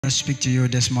I speak to you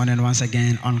this morning once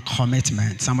again on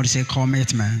commitment. Somebody say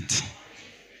commitment.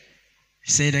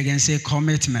 Say it again, say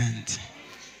commitment.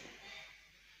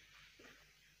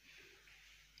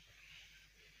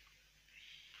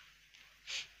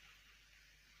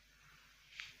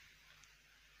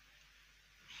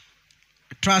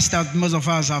 I trust that most of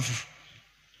us have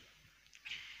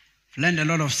learned a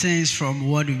lot of things from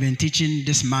what we've been teaching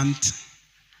this month,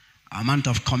 a month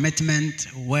of commitment,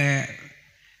 where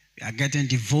we are getting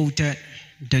devoted,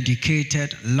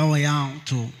 dedicated, loyal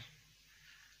to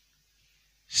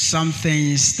some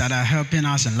things that are helping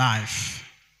us in life.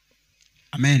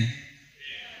 Amen.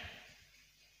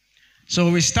 So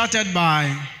we started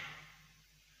by,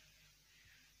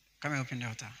 come and open the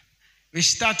altar. We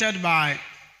started by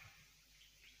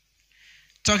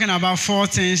talking about 4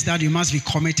 things that you must be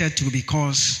committed to,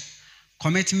 because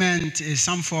commitment is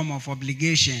some form of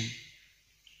obligation.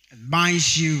 It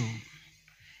binds you.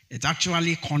 It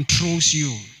actually controls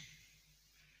you.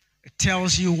 It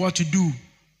tells you what to do.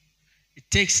 It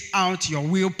takes out your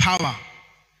willpower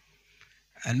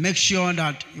and makes sure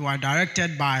that you are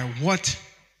directed by what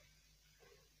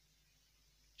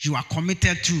you are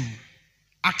committed to,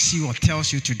 asks you or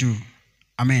tells you to do.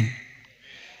 Amen.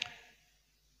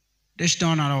 This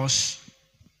dawn at us.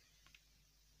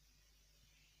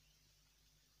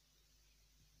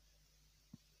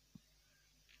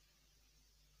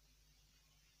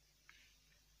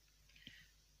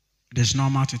 It is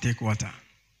normal to take water.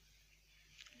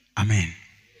 Amen.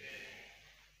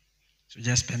 So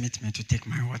just permit me to take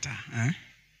my water.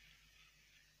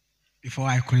 Before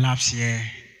I collapse here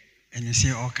and you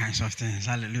say all kinds of things.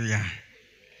 Hallelujah.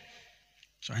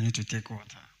 So I need to take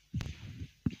water.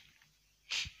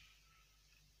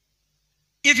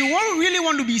 If you really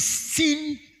want to be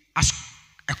seen as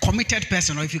a committed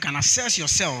person, or if you can assess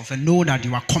yourself and know that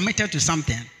you are committed to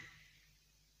something,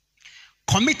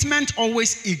 commitment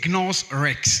always ignores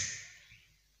risks.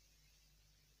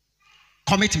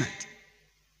 Commitment.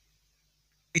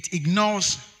 It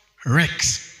ignores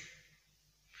risks.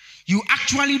 You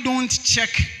actually don't check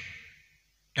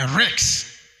the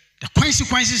risks, the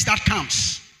consequences that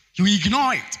comes. You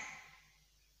ignore it.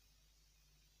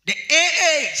 The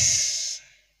AAs,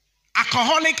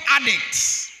 alcoholic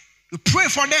addicts, you pray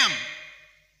for them.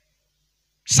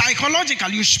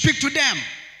 Psychologically, you speak to them.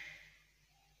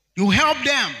 You help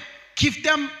them, give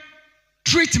them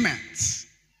treatments.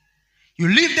 You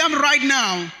leave them right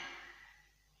now,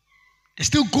 they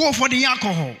still go for the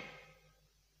alcohol.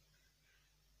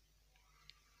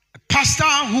 A pastor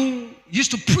who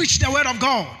used to preach the word of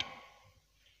God.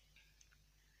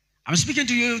 I'm speaking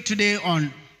to you today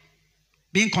on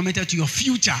being committed to your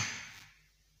future.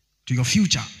 To your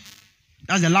future.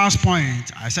 That's the last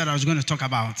point I said I was going to talk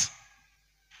about.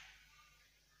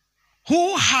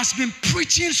 Who has been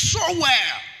preaching so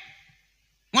well?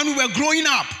 When we were growing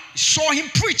up, we saw him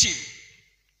preaching.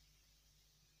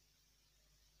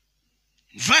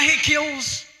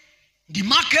 Vehicles, the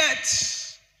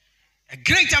markets, a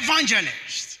great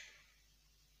evangelist.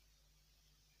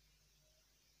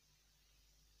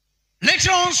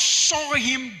 Later on, saw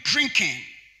him drinking.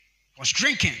 Was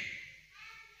drinking.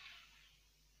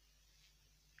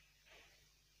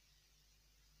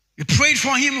 We prayed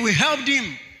for him, we helped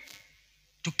him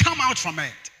to come out from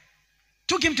it.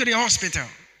 Took him to the hospital.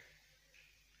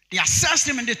 They assessed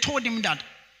him and they told him that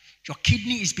your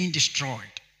kidney is being destroyed.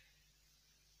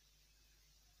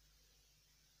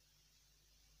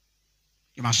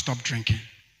 You must stop drinking.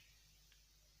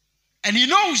 And he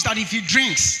knows that if he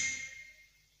drinks,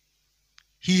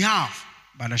 he have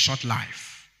but a short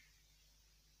life.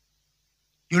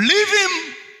 You leave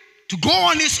him to go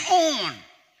on his own,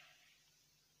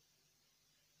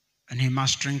 and he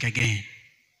must drink again.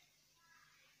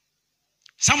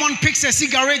 Someone picks a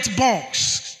cigarette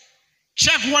box.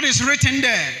 Check what is written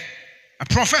there. A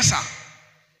professor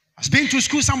has been to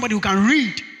school, somebody who can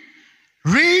read.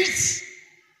 Reads.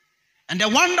 And the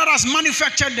one that has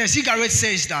manufactured the cigarette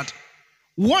says that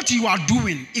what you are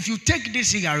doing, if you take this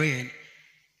cigarette,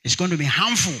 it's going to be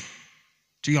harmful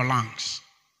to your lungs.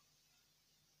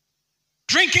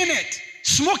 Drinking it,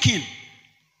 smoking,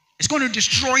 it's going to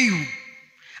destroy you.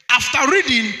 After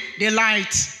reading, they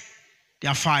light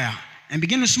their fire and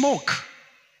begin to smoke.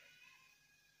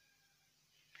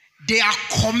 They are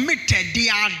committed, they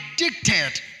are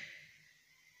addicted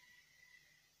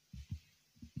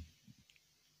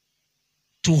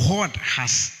to what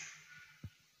has,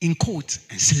 in quote,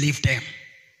 enslaved them.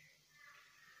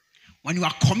 When you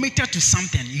are committed to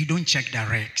something, you don't check the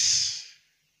risks.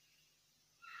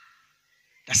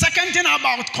 The second thing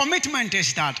about commitment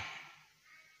is that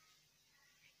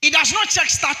it does not check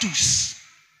status.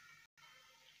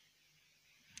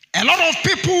 A lot of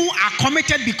people are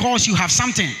committed because you have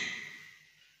something.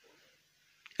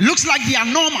 It looks like they are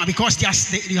normal because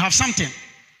you have something.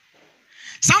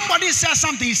 Somebody says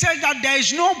something. He said that there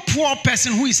is no poor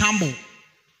person who is humble.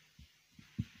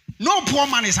 No poor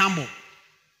man is humble.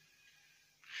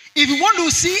 If you want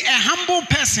to see a humble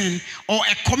person or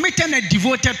a committed and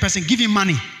devoted person, give him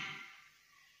money.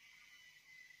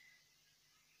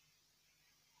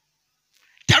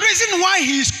 The reason why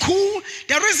he is cool,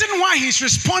 the reason why he's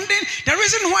responding, the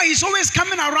reason why he's always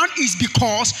coming around is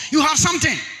because you have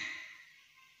something.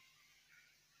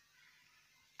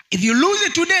 If you lose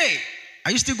it today,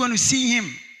 are you still going to see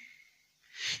him?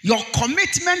 Your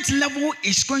commitment level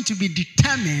is going to be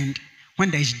determined when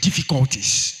there is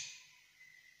difficulties.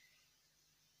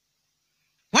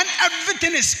 When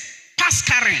everything is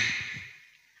paskering,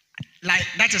 like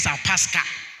that is our Pascha.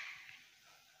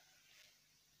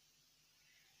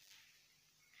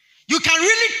 You can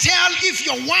really tell if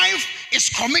your wife is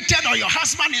committed or your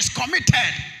husband is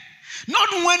committed. Not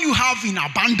when you have in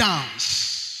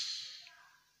abundance,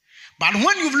 but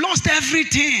when you've lost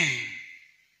everything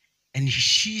and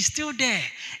she's still there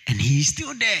and he's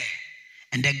still there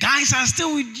and the guys are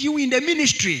still with you in the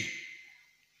ministry.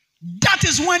 That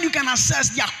is when you can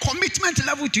assess their commitment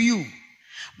level to you.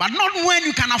 But not when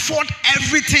you can afford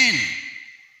everything.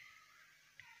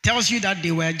 Tells you that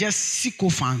they were just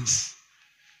sycophants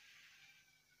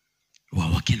who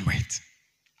are working with.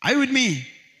 Are you with me?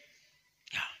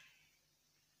 Yeah.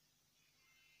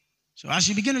 So as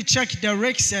you begin to check the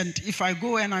risks, and if I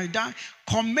go and I die,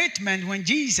 commitment, when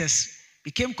Jesus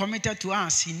became committed to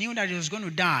us, he knew that he was going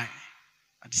to die.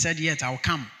 But he said, yet I'll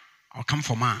come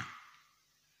for man.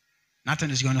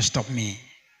 Nothing is going to stop me.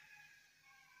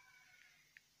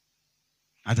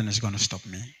 Nothing is going to stop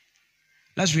me.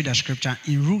 Let's read the scripture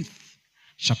in Ruth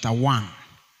chapter 1,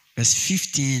 verse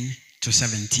 15 to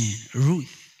 17.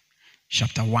 Ruth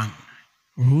chapter 1.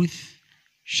 Ruth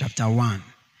chapter 1,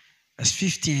 verse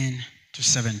 15 to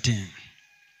 17.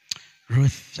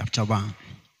 Ruth chapter 1,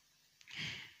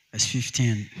 verse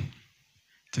 15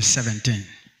 to 17.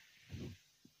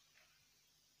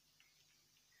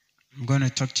 I'm going to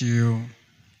talk to you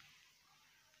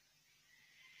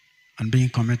on being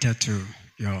committed to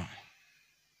your.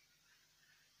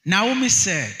 Naomi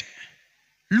said,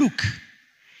 look,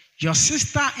 your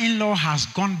sister-in-law has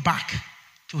gone back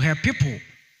to her people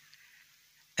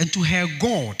and to her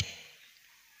God.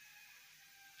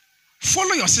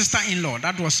 Follow your sister-in-law.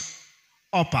 That was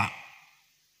Orpah.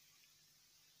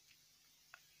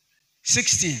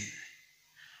 16.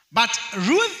 But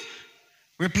Ruth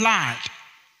replied,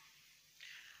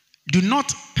 do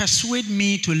not persuade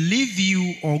me to leave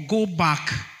you or go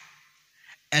back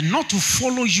and not to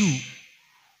follow you.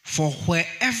 For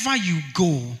wherever you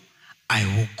go, I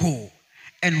will go.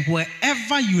 And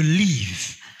wherever you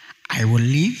live, I will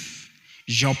live.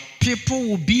 Your people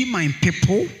will be my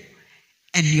people,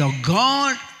 and your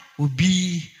God will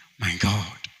be my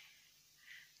God.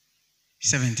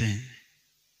 17.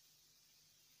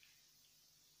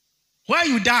 Where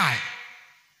you die,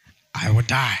 I will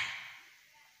die.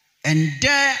 And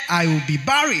there I will be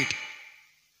buried.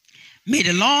 May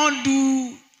the Lord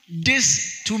do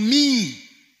this to me,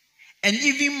 and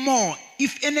even more,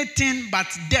 if anything but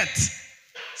death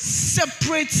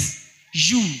separates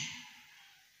you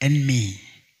and me.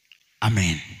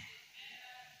 Amen.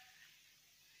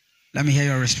 Let me hear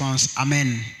your response. Amen.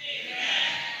 Amen.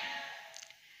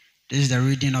 This is the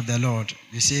reading of the Lord.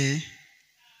 You see,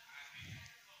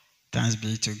 thanks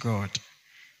be to God.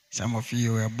 Some of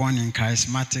you were born in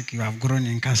charismatic, you have grown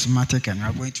in charismatic, and you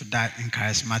are going to die in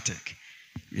charismatic.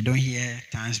 You don't hear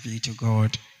thanks be to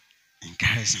God in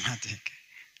charismatic.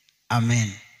 Amen.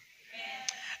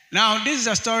 Now, this is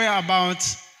a story about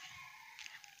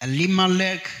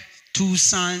Elimelech, 2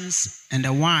 sons, and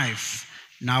a wife,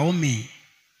 Naomi.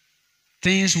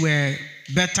 Things were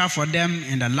better for them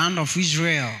in the land of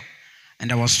Israel, and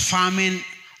there was famine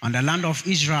on the land of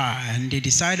Israel, and they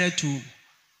decided to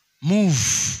move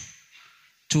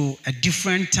to a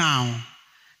different town.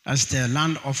 That's the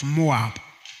land of Moab.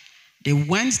 They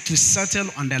went to settle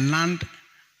on the land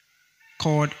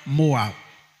called Moab.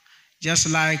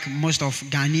 Just like most of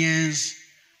Ghanaians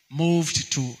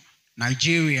moved to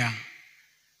Nigeria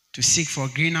to seek for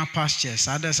greener pastures.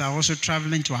 Others are also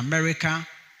traveling to America.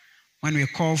 When we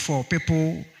call for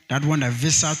people that want a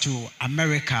visa to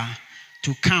America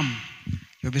to come,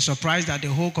 you'll be surprised that the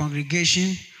whole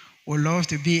congregation would love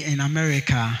to be in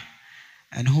America.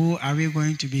 And who are we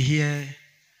going to be here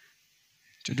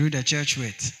to do the church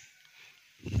with?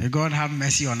 May God have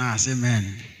mercy on us. Amen.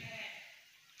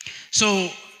 So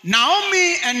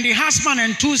Naomi and the husband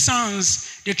and 2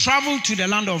 sons, they traveled to the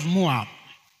land of Moab.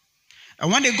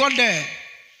 And when they got there,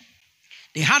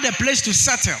 they had a place to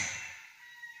settle.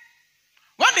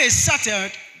 When they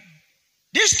settled,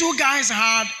 these two guys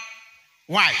had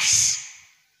wives.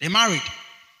 They married.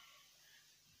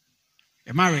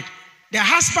 Their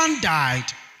husband died,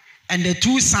 and the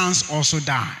two sons also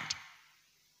died.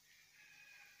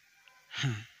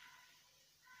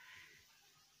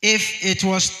 If it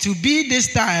was to be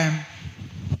this time,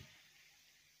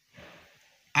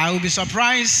 I would be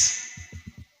surprised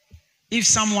if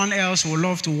someone else would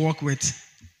love to work with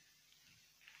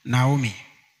Naomi.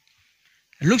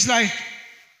 It looks like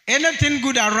anything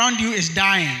good around you is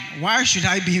dying. Why should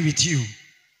I be with you?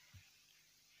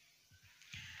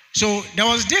 So there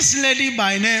was this lady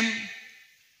by name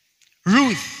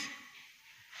Ruth,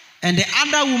 and the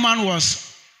other woman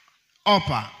was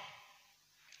Orpah.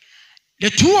 The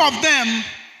two of them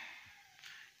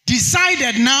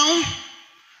decided now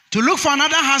to look for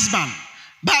another husband.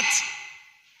 But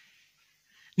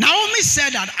Naomi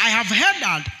said that I have heard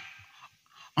that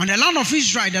on the land of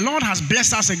Israel, the Lord has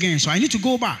blessed us again. So I need to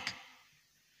go back.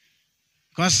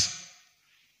 Because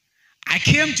I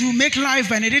came to make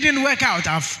life and it didn't work out.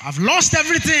 I've lost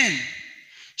everything.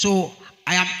 So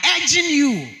I am urging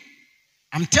you.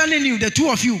 I'm telling you, the two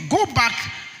of you, go back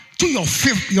to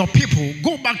your people.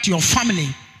 Go back to your family.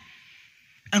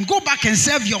 And go back and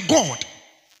serve your God.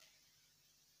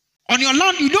 On your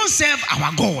land, you don't serve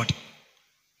our God.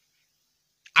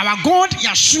 Our God,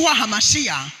 Yeshua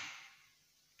HaMashiach,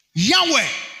 Yahweh.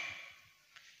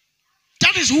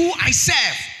 That is who I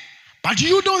serve. But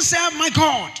you don't serve my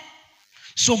God.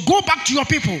 So go back to your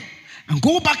people and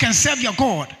go back and serve your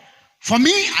God. For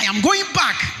me, I am going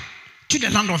back to the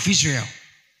land of Israel.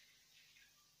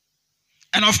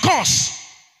 And of course,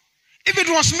 if it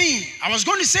was me, I was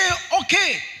going to say,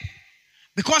 okay,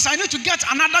 because I need to get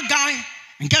another guy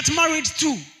and get married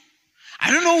too.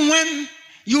 I don't know when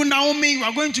you, Naomi, you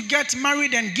are going to get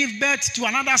married and give birth to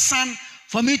another son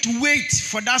for me to wait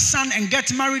for that son and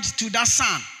get married to that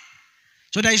son.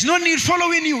 So there is no need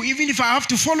following you. Even if I have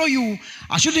to follow you,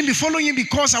 I shouldn't be following you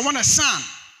because I want a son.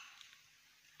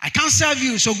 I can't serve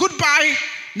you. So goodbye,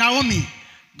 Naomi.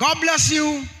 God bless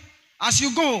you as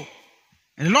you go.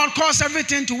 And the Lord caused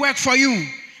everything to work for you.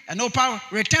 And Orpah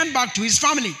returned back to his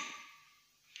family.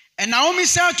 And Naomi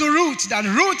said to Ruth that,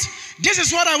 Ruth, this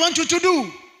is what I want you to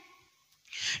do.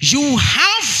 You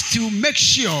have to make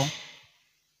sure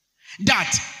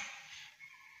that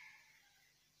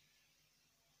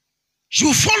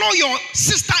you follow your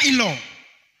sister-in-law.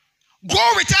 Go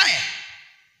with her.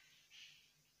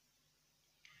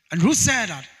 And Ruth said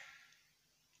that,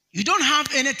 you don't have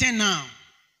anything now.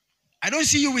 I don't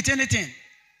see you with anything.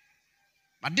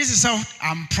 But this is how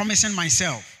I'm promising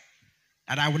myself,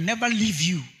 that I will never leave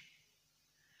you.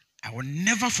 I will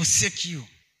never forsake you.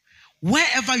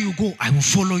 Wherever you go, I will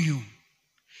follow you.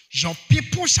 Your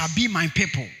people shall be my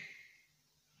people.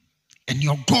 And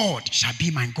your God shall be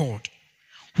my God.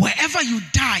 Wherever you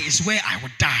die is where I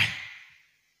will die.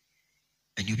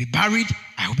 And you'll be buried,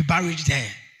 I will be buried there.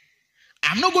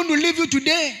 I'm not going to leave you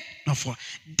today. No, for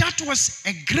that was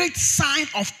a great sign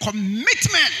of commitment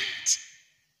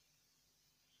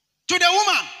to the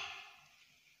woman.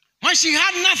 When she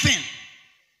had nothing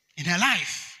in her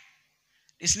life,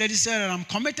 this lady said, I'm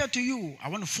committed to you. I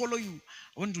want to follow you.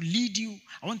 I want to lead you.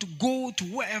 I want to go to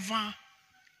wherever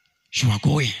you are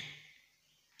going.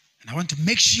 And I want to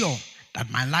make sure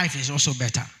that my life is also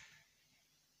better.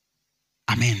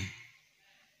 Amen.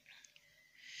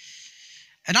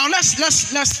 And now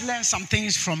let's learn some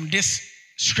things from this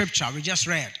scripture we just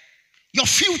read. Your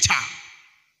future,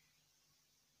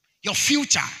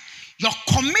 your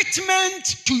commitment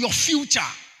to your future.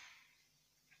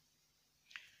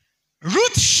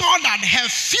 Ruth saw that her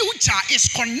future is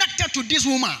connected to this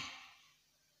woman.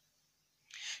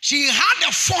 She had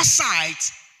a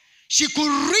foresight. She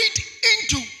could read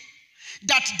into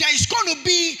that there is going to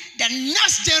be the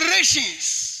next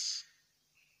generations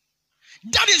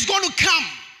that is going to come.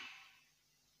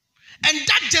 And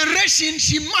that generation,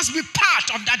 she must be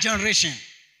part of that generation.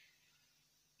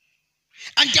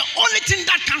 And the only thing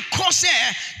that can cause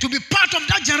her to be part of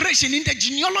that generation in the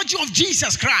genealogy of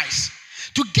Jesus Christ,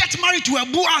 to get married to a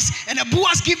Boaz, and a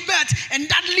Boaz give birth, and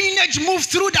that lineage moves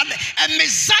through, that a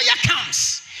Messiah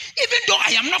comes. Even though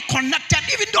I am not connected,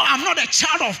 even though I'm not a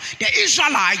child of the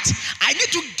Israelites, I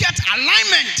need to get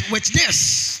alignment with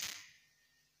this.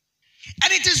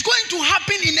 And it is going to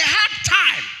happen in a hard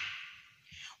time.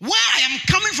 Where I am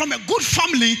coming from a good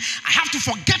family, I have to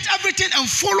forget everything and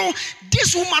follow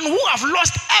this woman who have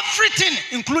lost everything,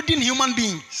 including human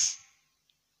beings.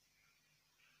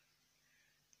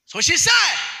 So she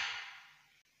said,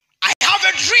 I have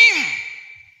a dream.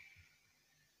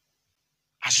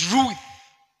 is Ruth.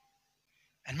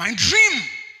 And my dream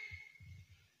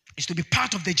is to be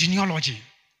part of the genealogy.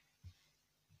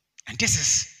 And this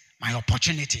is my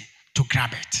opportunity to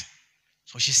grab it.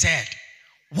 So she said,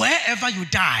 wherever you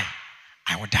die,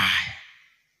 I will die.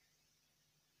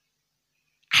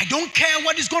 I don't care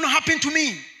what is going to happen to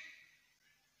me.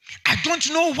 I don't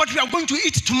know what we are going to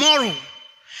eat tomorrow.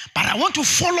 But I want to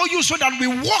follow you so that we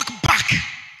walk back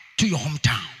to your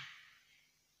hometown.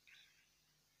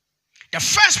 The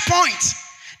first point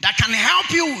that can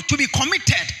help you to be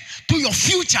committed to your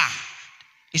future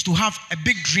is to have a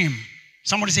big dream.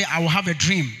 Somebody say, I will have a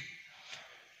dream.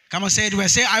 Come on, say it.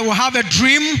 Say, I will have a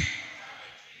dream.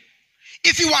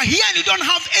 If you are here and you don't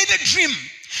have any dream,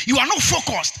 you are not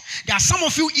focused. There are some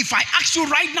of you, if I ask you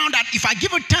right now that if I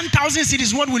give you 10,000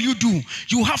 cities, what will you do?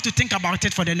 You have to think about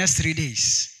it for the next 3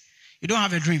 days. You don't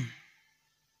have a dream.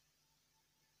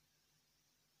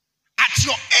 At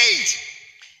your age,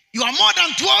 you are more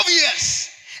than 12 years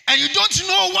and you don't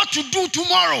know what to do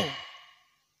tomorrow.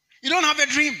 You don't have a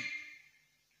dream.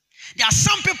 There are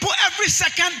some people every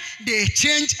second they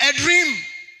change a dream.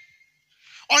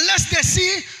 Unless they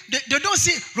don't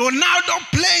see Ronaldo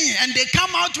playing and they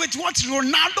come out with what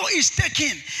Ronaldo is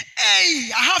taking.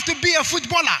 Hey, I have to be a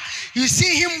footballer. You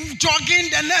see him jogging,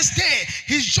 the next day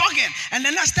he's jogging. And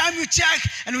the next time you check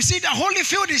and you see the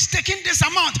Holyfield is taking this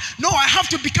amount. No, I have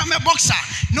to become a boxer.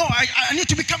 No, I need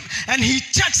to become. And he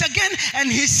checks again and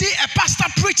he see a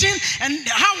pastor preaching and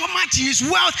how much his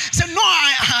wealth. Say, no,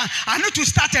 I need to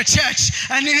start a church.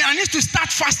 And I need to start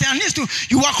fasting.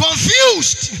 You are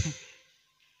confused.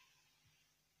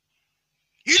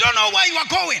 You don't know where you are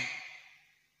going.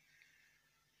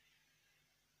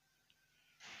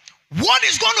 What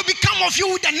is going to become of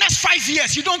you the next 5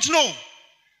 years? You don't know.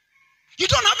 You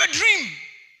don't have a dream.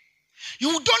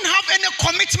 You don't have any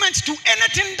commitment to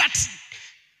anything that's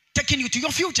taking you to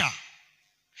your future.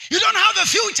 You don't have a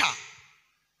future.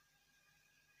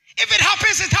 If it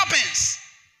happens, it happens.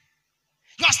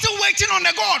 You are still waiting on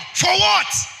the God. For what?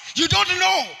 You don't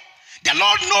know. The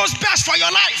Lord knows best for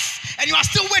your life. And you are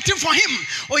still waiting for him.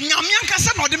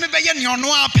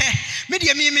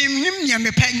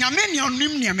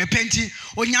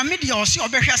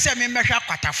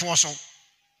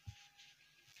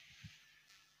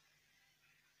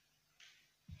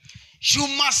 You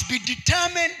must be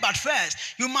determined, but first,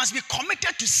 you must be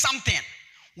committed to something.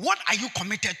 What are you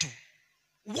committed to?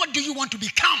 What do you want to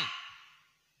become?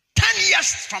 10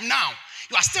 years from now,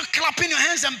 you are still clapping your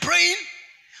hands and praying?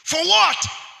 For what?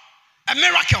 A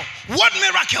miracle. What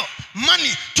miracle?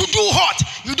 Money. To do what?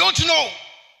 You don't know.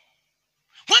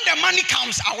 When the money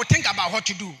comes, I will think about what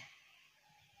to do.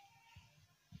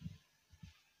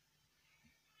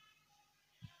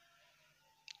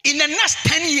 In the next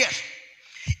 10 years,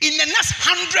 in the next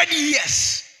 100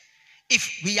 years,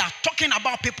 if we are talking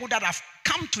about people that have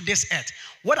come to this earth,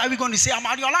 what are we going to say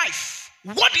about your life?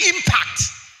 What impact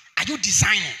are you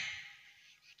designing?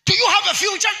 Do you have a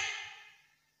future?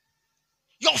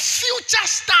 Your future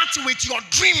starts with your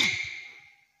dream.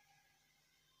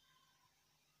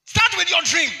 Start with your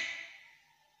dream.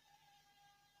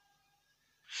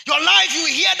 Your life, you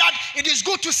hear that it is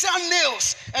good to sell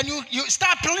nails, and you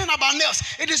start planning about nails.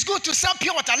 It is good to sell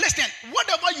pure water. Listen,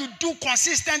 whatever you do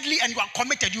consistently and you are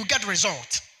committed, you get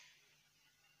results.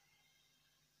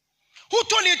 Who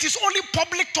told you it is only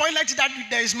public toilets that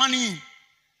there is money in?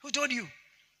 Who told you?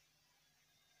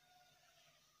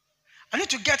 I need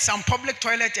to get some public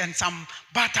toilet and some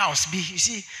bathhouse. You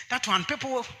see, that one,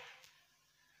 people,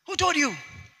 who told you?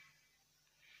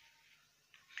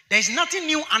 There is nothing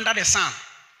new under the sun.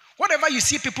 Whatever you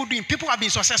see people doing, people have been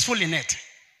successful in it.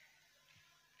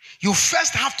 You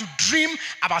first have to dream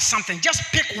about something. Just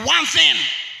pick one thing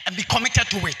and be committed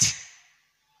to it.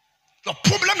 Your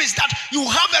problem is that you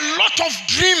have a lot of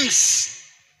dreams.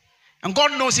 And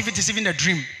God knows if it is even a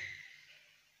dream.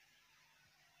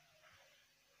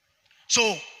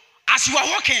 So, as you are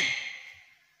walking,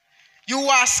 you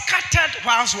are scattered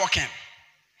whilst walking.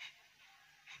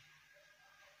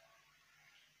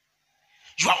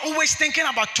 You are always thinking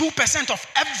about 2% of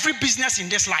every business in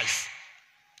this life.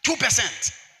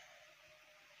 2%.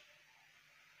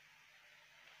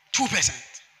 2%.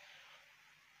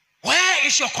 Where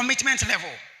is your commitment level?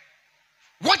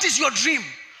 What is your dream?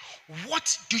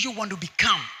 What do you want to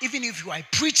become? Even if you are a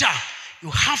preacher,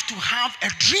 you have to have a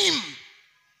dream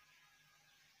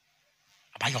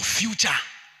about your future.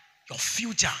 Your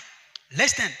future.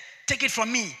 Listen, take it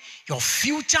from me. Your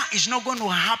future is not going to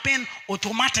happen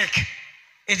automatic.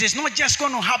 It is not just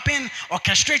going to happen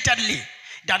orchestratedly.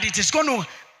 That it is going to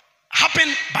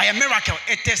happen by a miracle.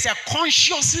 It is a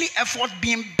consciously effort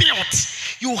being built.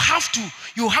 You have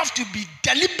to be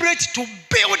deliberate to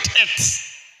build it.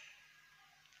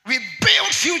 We build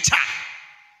future.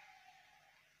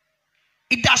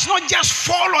 It does not just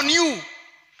fall on you.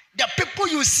 The people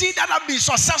you see that have been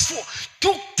successful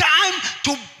took time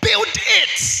to build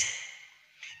it.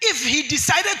 If he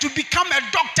decided to become a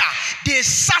doctor, they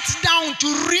sat down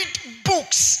to read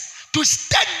books, to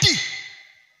study.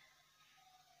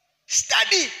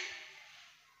 Study.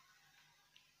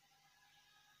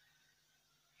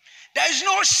 There is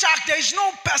no shark, there is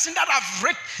no person that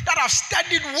have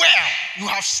studied well. You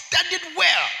have studied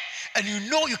well. And you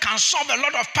know you can solve a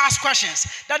lot of past questions.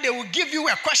 That they will give you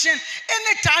a question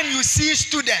anytime you see a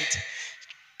student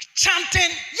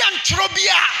chanting,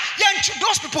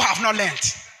 those people have not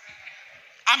learned.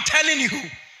 I'm telling you.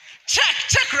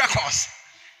 Check records.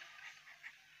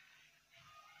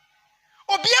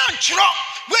 We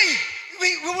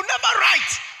will never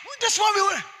write. This one we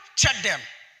will check them.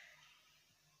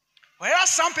 Whereas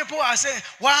some people are saying,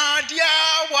 why,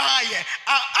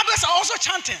 others are also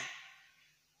chanting.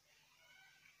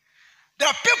 The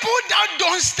people that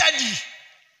don't study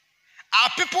are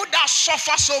people that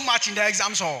suffer so much in the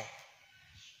exams hall.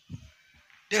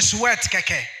 They sweat,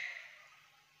 keke.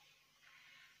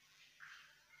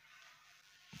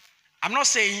 I'm not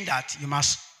saying that you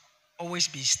must always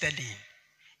be studying.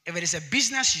 If it is a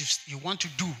business you want to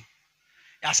do,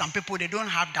 there are some people, they don't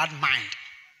have that mind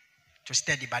to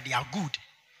study, but they are good.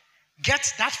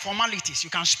 Get that formalities.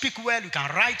 You can speak well, you can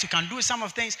write, you can do some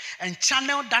of things, and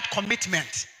channel that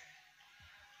commitment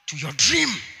to your dream.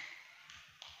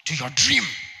 To your dream.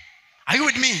 Are you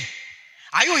with me?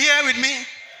 Are you here with me?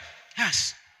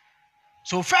 Yes.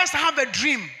 So first have a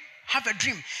dream. Have a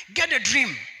dream. Get a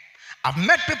dream. I've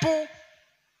met people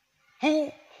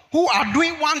who are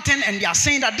doing one thing and they are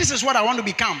saying that this is what I want to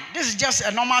become. This is just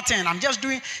a normal thing. I'm just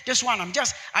doing this one. I'm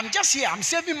just here. I'm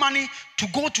saving money to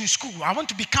go to school. I want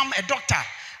to become a doctor.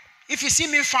 If you see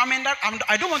me farming,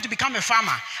 I don't want to become a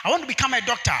farmer. I want to become a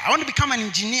doctor. I want to become an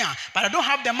engineer, but I don't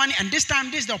have the money. And this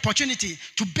time, this is the opportunity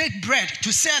to bake bread,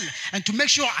 to sell, and to make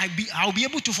sure I'll be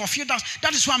able to fulfill that.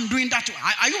 That is why I'm doing that.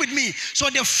 Are you with me? So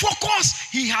the focus,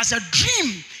 he has a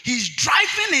dream. He's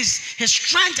driving his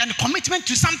strength and commitment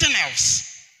to something else.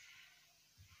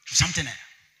 To something else.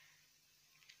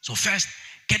 So first,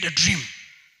 get the dream.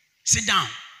 Sit down.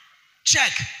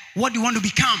 Check. What do you want to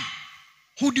become?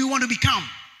 Who do you want to become?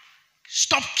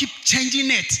 Stop, keep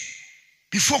changing it.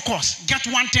 Be focused. Get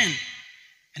one thing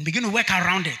and begin to work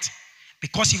around it.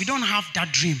 Because if you don't have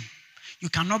that dream, you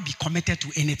cannot be committed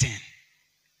to anything.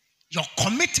 Your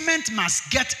commitment must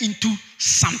get into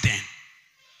something.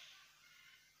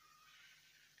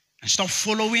 And stop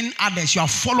following others. You are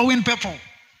following people.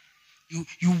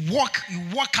 You walk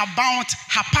about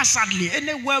haphazardly.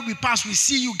 Anywhere we pass, we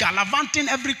see you gallivanting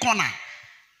every corner.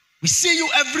 We see you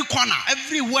every corner,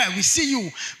 everywhere. We see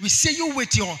you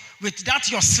with your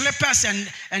slippers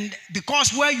and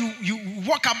because where you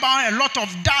walk about a lot of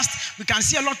dust, we can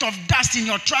see a lot of dust in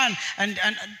your trunk. And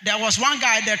there was one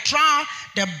guy, the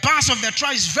bars of the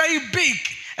trunk is very big,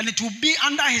 and it will be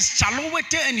under his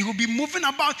chalowete, and he will be moving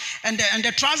about, and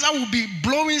the trouser will be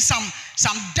blowing some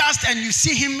dust, and you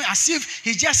see him as if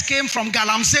he just came from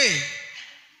Galamsey,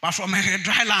 but from a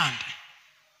dry land.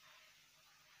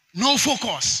 No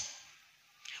focus.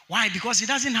 Why? Because he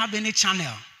doesn't have any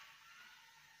channel,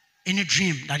 any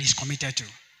dream that he's committed to.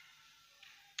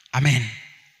 Amen.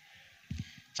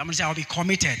 Somebody say, I'll be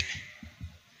committed.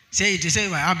 Say it. Say,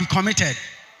 I'll be committed.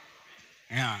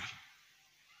 Yeah.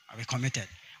 I'll be committed.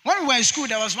 When we were in school,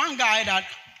 there was one guy that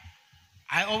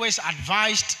I always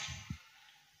advised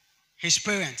his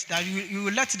parents that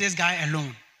you let this guy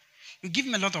alone. You give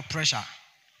him a lot of pressure.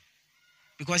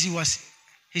 Because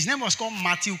his name was called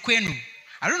Matthew Kwenu.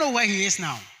 I don't know where he is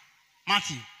now.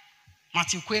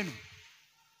 Matthew Kwenu.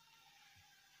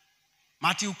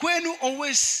 Matthew Kwenu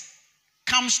always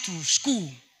comes to school.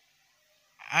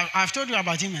 I've told you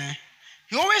about him.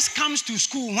 He always comes to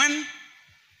school when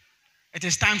it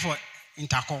is time for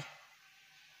interco.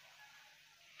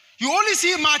 You only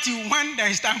see Matthew when there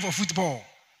is time for football.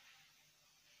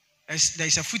 There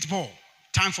is a football,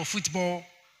 time for football,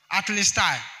 athlete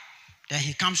time. Then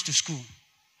he comes to school.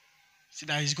 See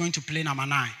that he's going to play number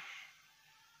 9.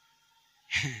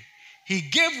 He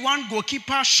gave one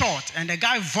goalkeeper shot and the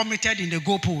guy vomited in the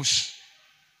goalpost.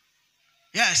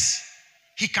 Yes,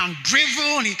 he can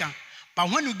dribble, but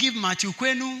when you give Matthew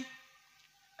Kwenu,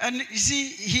 and you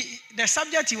see, the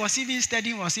subject he was even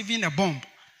studying was even a bomb.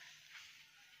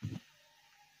 He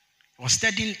was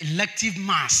studying elective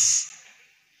maths.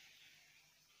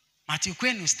 Matthew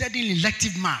Kwenu studying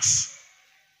elective maths.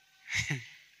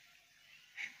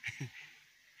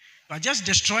 You are just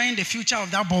destroying the future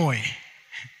of that boy.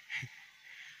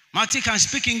 Matthew can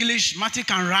speak English. Matthew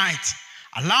can write.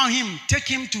 Allow him. Take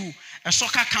him to a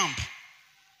soccer camp.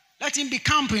 Let him be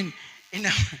camping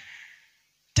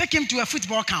take him to a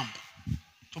football camp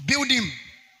to build him.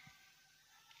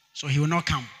 So he will not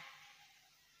come.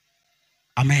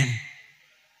 Amen.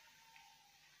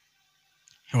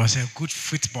 He was a good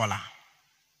footballer.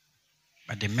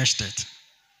 But they missed it.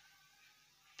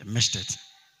 They missed it.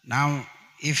 Now,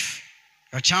 if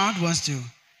your child wants to,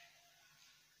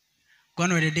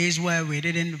 gone were the days where we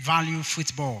didn't value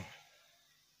football.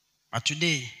 But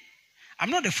today, I'm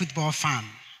not a football fan.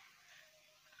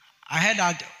 I heard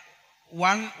that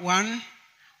one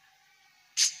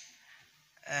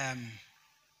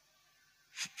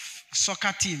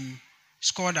soccer team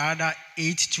scored the other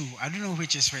 8-2. I don't know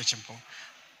which is which.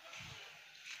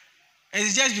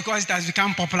 It's just because it has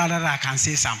become popular that I can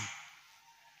say some.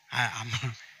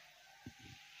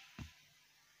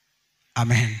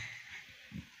 Amen.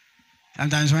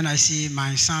 Sometimes when I see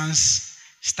my son's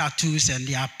status and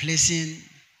they are placing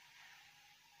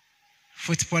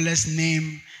footballers'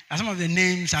 name, some of the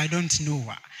names I don't know.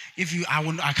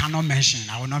 I cannot mention.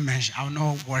 I will not mention. I will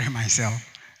not worry myself.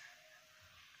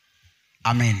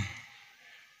 Amen.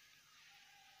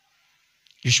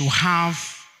 You should have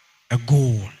a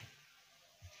goal.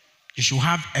 You should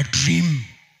have a dream.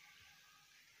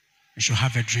 You should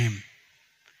have a dream.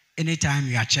 Anytime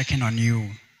you are checking on you,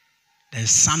 there's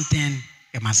something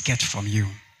it must get from you.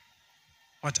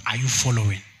 What are you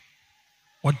following?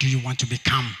 What do you want to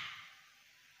become?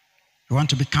 You want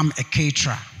to become a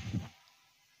caterer.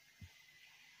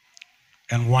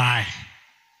 And why?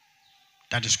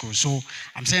 That is cool. So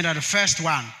I'm saying that the first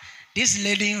one, this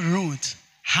lady Ruth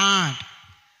had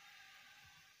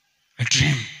a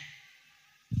dream.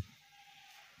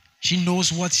 She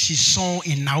knows what she saw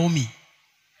in Naomi.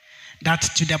 That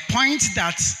to the point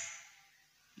that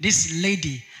this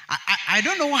lady, I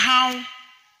don't know how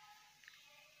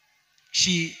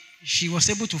she was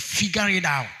able to figure it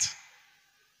out.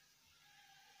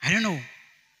 I don't know.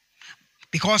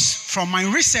 Because from my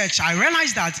research, I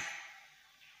realized that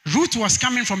Ruth was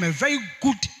coming from a very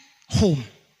good home.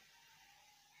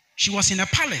 She was in a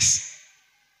palace.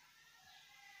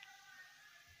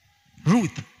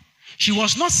 Ruth. She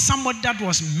was not somebody that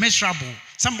was miserable,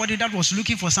 somebody that was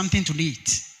looking for something to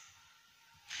eat.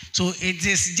 So it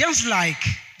is just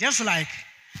like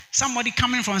somebody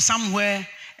coming from somewhere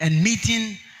and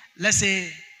meeting, let's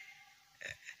say,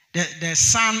 the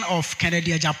son of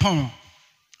Kennedy Japan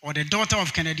or the daughter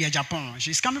of Kennedy Japan.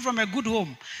 She's coming from a good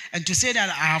home. And to say that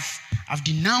I've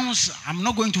denounced, I'm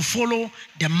not going to follow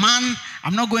the man,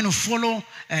 I'm not going to follow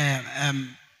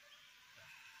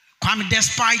Kwame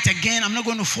Despite again, I'm not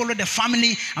going to follow the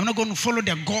family, I'm not going to follow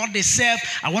the God they serve,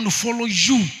 I want to follow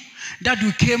you. That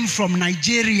you came from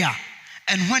Nigeria.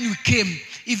 And when you came,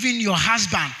 even your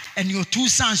husband and your 2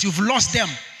 sons, you've lost them.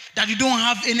 That you don't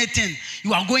have anything.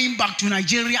 You are going back to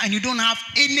Nigeria and you don't have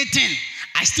anything.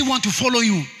 I still want to follow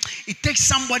you. It takes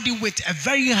somebody with a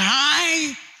very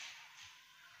high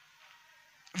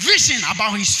vision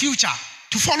about his future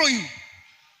to follow you.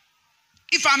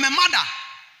 If I'm a mother,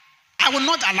 I will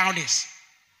not allow this.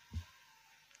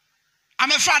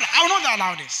 I'm a father, I will not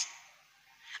allow this.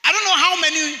 I don't know how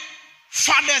many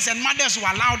fathers and mothers will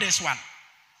allow this one.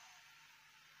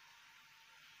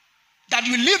 That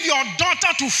you leave your daughter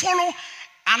to follow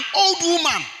an old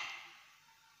woman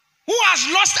who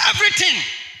has lost everything.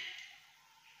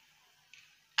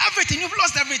 Everything, you've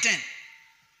lost everything.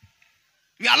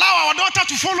 We allow our daughter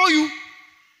to follow you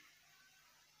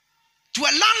to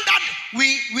a land that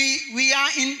we are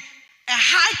in a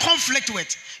high conflict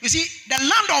with. You see, the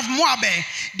land of Moab,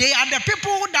 they are the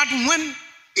people that when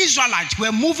Israelites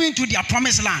were moving to their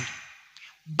promised land,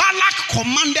 Balak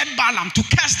commanded Balaam to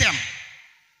curse them.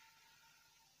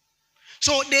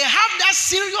 So they have that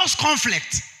serious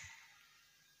conflict.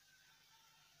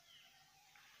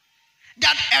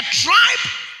 That a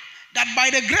tribe, that by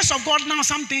the grace of God now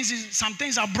some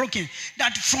things are broken.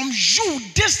 That from you,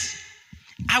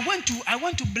 I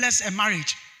want to bless a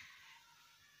marriage.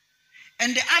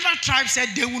 And the other tribe said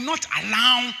they will not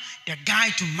allow the guy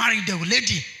to marry the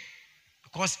lady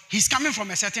because he's coming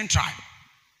from a certain tribe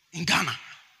in Ghana.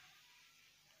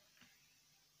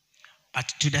 But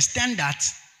to the extent that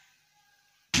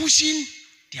pushing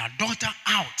their daughter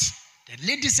out, the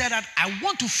lady said that I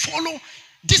want to follow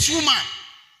this woman.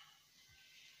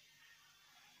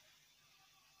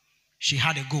 She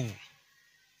had a goal.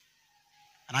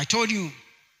 And I told you,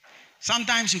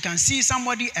 sometimes you can see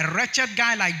somebody, a wretched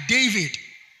guy like David,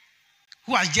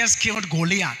 who has just killed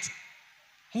Goliath,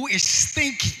 who is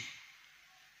stinky.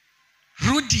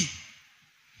 Rudy.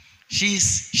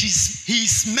 He's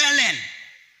smelling.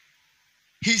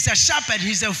 He's a shepherd.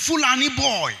 He's a Fulani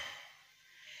boy.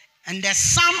 And the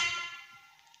son,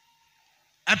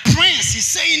 a prince, is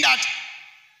saying that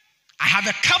I have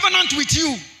a covenant with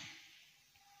you.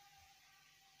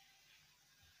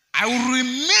 I will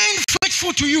remain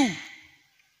faithful to you.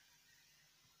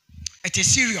 It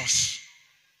is serious.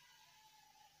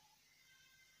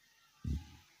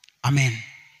 Amen.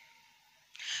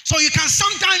 So you can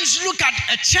sometimes look at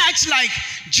a church like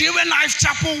Jireh Life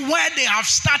Chapel where they have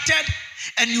started,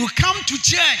 and you come to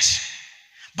church.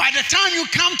 By the time you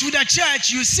come to the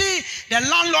church, you see the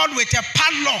landlord with a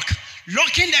padlock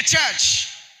locking the church.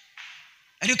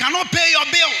 And you cannot pay your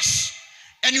bills.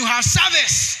 And you have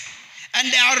service.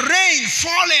 And there are rain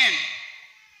falling.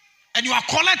 And you are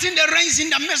collecting the rains in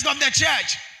the midst of the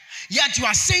church. Yet you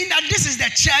are saying that this is the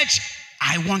church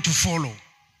I want to follow.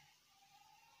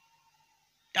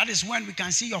 That is when we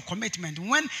can see your commitment.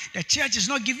 When the church is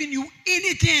not giving you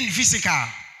anything physical,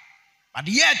 but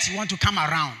yet you want to come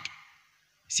around.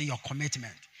 See your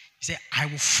commitment. You say, I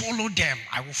will follow them.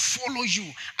 I will follow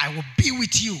you. I will be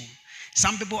with you.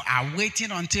 Some people are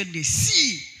waiting until they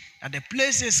see that the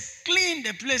place is clean,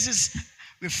 the place is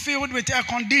filled with air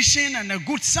conditioning and a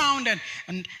good sound,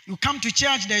 and you come to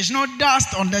church, there is no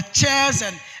dust on the chairs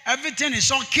and everything is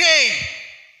okay.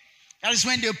 That is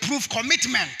when they prove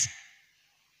commitment.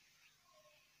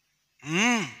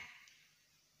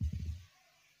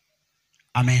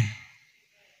 Amen.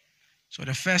 So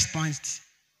the first point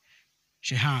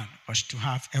she had was to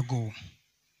have a goal.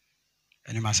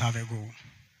 And you must have a goal.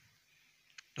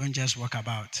 Don't just walk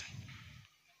about.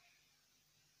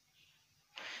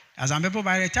 As some people,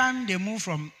 by the time they move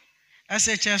from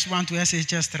SHS 1 to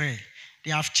SHS 3,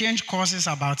 they have changed courses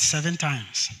about 7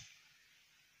 times.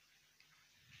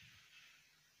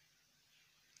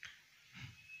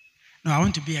 No, I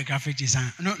want to be a graphic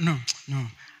designer. No.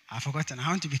 I've forgotten. I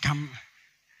want to become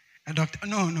a doctor.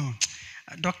 No.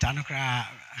 A doctor.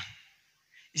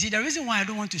 You see, the reason why I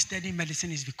don't want to study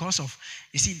medicine is because of,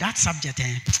 you see, that subject.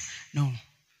 No.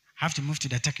 I have to move to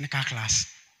the technical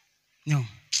class. No.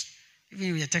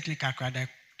 Even with the technical class,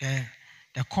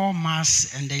 the core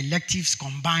mass and the electives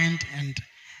combined,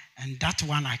 and that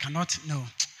one I cannot, no.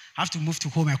 I have to move to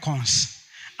home econs.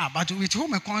 But with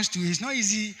home econs too, it's not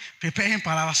easy preparing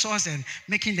power source and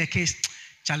making the case.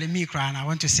 Charlie me cry and I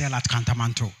want to sell at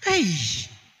Cantamanto. Hey!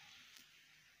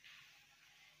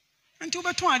 And to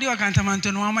betu adi wa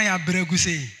Cantamanto no ama ya bregu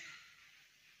say.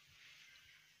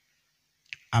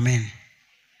 Amen.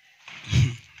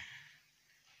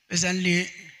 Recently,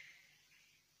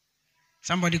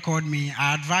 somebody called me.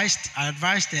 I advised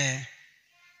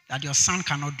that your son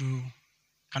cannot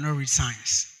read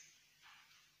science.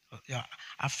 Yeah,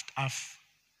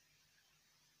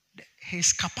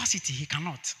 his capacity, he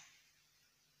cannot.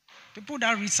 People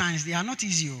that read science, they are not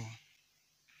easy.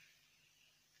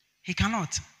 He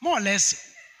cannot. More or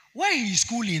less, where he is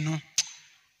schooling,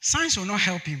 science will not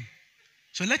help him.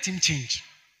 So let him change.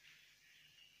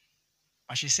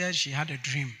 But she said she had a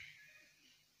dream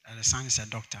that the son is a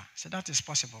doctor. So that is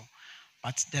possible.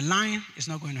 But the line is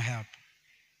not going to help.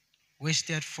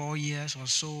 Wasted 4 years or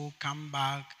so, come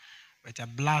back with a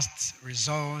blast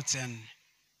result. And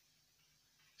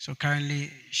so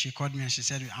currently she called me and she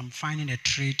said, I'm finding a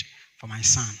trade for my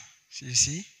son. So you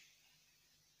see?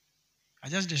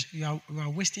 You are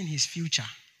wasting his future.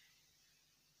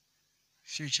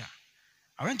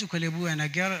 I went to Kwelebu and a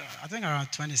girl, I think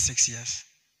around 26 years,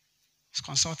 was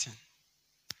consulting.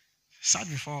 Sat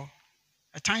before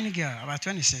a tiny girl, about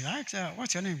 26. I asked her,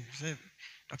 what's your name? She said,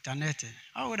 Dr. Nete.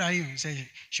 How old are you? She said,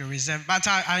 she reserved. But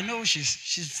I know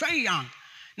she's very young.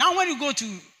 Now when you go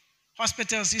to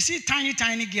hospitals, you see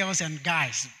tiny girls and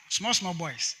guys, small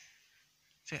boys.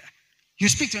 So you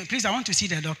speak to me, please, I want to see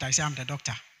the doctor. I say, I'm the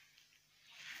doctor.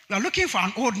 You are looking for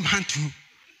an old man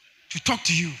to talk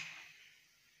to you.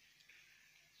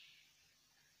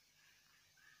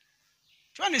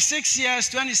 26 years,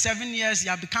 27 years,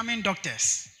 you are becoming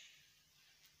doctors.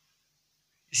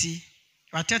 You see,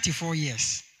 you are 34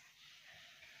 years.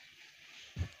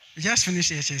 You just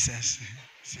finished HSS.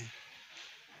 See, you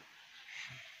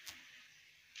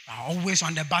are always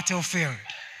on the battlefield.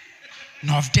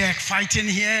 North deck, fighting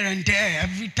here and there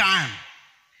every time.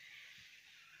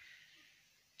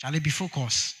 Shall it be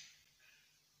focused?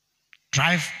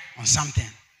 Drive on something.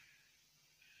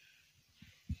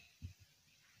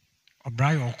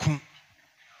 Obrai okun.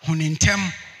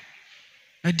 Hunintem.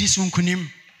 Medisunkuni.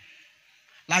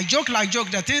 Like joke,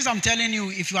 the things I'm telling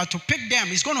you, if you are to pick them,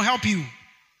 it's going to help you.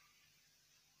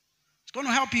 It's going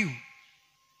to help you.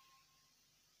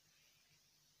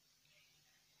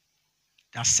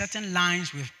 There are certain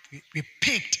lines we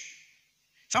picked.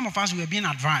 Some of us were being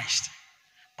advised,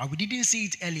 but we didn't see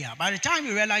it earlier. By the time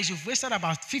we realized you've wasted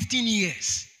about 15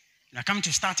 years, you're coming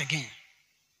to start again.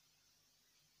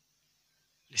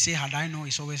 They say, had I known,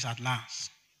 it's always at last.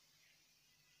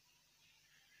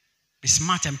 Be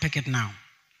smart and pick it now.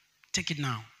 Take it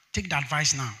now. Take the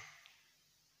advice now.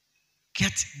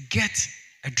 Get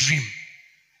a dream.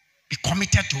 Be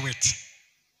committed to it.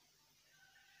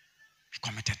 Be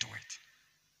committed to it.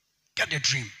 Get a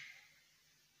dream.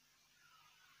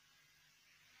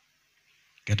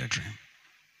 Get a dream.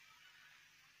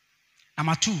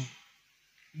 Number 2,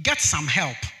 get some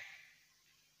help.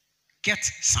 Get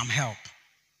some help.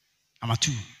 Number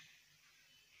 2,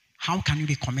 how can you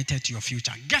be committed to your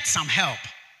future? Get some help.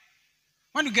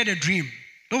 When you get a dream,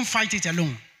 don't fight it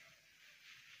alone.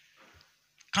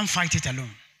 Can't fight it alone.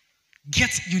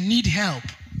 You need help.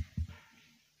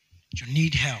 You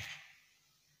need help.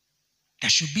 There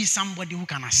should be somebody who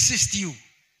can assist you.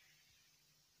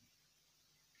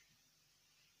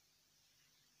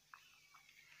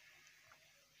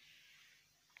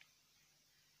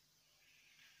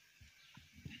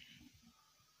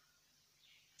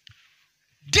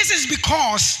 This is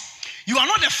because you are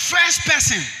not the first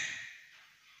person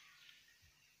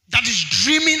that is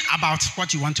dreaming about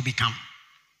what you want to become.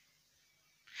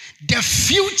 The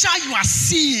future you are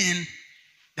seeing,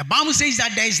 the Bible says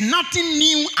that there is nothing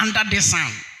new under the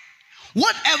sun.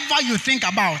 Whatever you think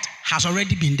about has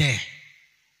already been there.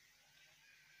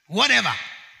 Whatever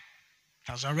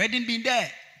has already been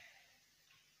there.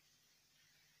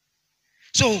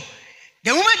 So,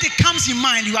 the moment it comes in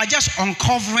mind, you are just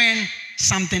uncovering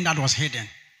something that was hidden.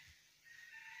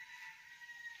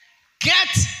 Get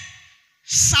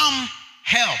some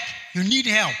help. You need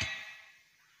help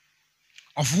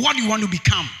of what you want to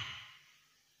become,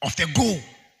 of the goal.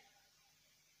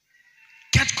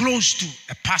 Get close to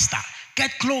a pastor.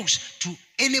 Get close to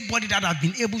anybody that has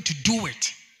been able to do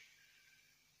it.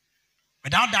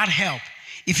 Without that help,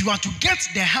 if you are to get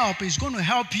the help, it's going to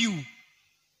help you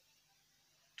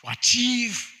to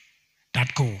achieve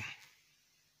that goal.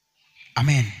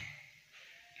 Amen.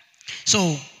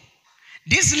 So,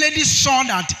 this lady saw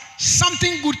that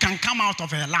something good can come out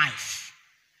of her life,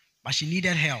 but she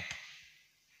needed help.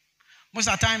 Most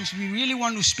of the times, we really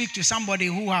want to speak to somebody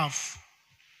who have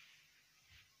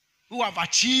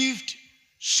achieved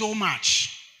so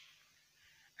much.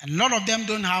 And a lot of them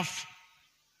don't have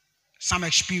some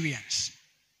experience.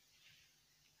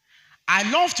 I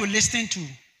love to listen to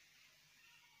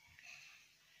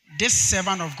this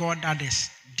servant of God that is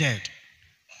dead.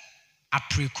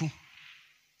 Apreku.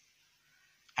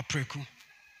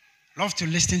 Love to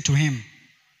listen to him.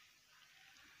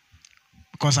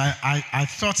 Because I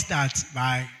thought that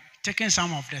by taking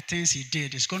some of the things he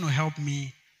did, it's going to help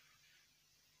me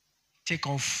take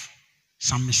off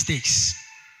some mistakes.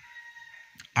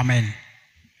 Amen.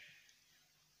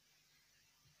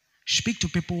 Speak to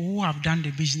people who have done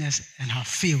the business and have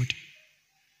failed.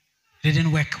 It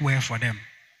didn't work well for them.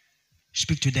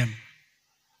 Speak to them.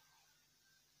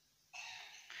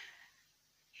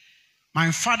 My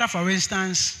father, for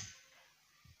instance,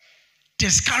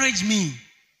 discouraged me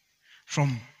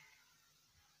from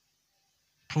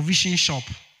provision shop.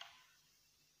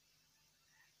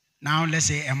 Now let's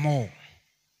say a mall.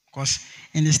 Because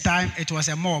in this time it was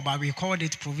a mall, but we called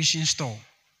it provision store.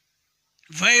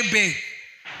 Very big,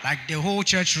 like the whole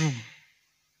church room.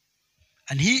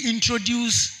 And he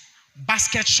introduced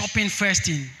basket shopping first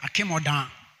in Akemodan.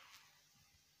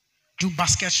 Do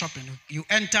basket shopping. You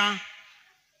enter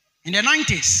in the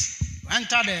 90s. You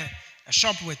enter the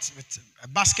shop with a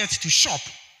basket to shop.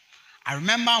 I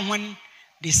remember when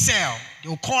they sell, they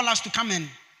will call us to come and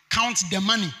count the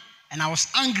money. And I was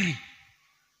angry.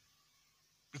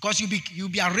 Because you'll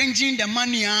be arranging the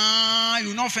money, you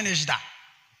will not finish that.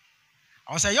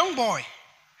 I was a young boy.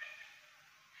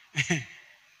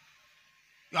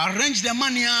 You arrange the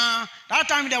money. That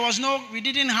time we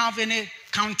didn't have any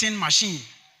counting machine.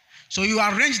 So you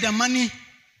arrange the money,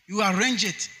 you arrange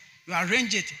it.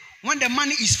 When the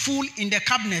money is full in the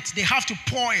cabinet, they have to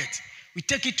pour it. We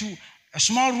take it to a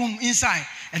small room inside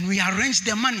and we arrange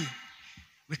the money.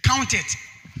 We count it.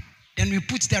 Then we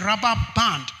put the rubber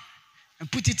band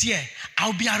and put it here.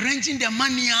 I'll be arranging the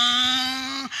money.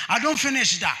 I don't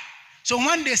finish that. So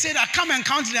when they say that come and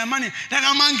count the money, then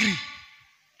I'm angry.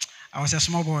 I was a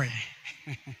small boy.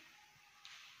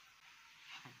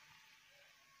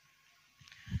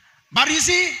 But you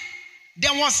see,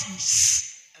 there was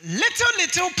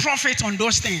little profit on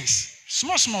those things.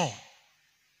 Small.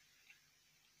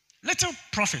 Little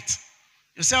profit.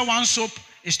 You sell one soap,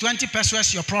 it's 20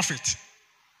 pesos your profit.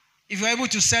 If you're able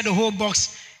to sell the whole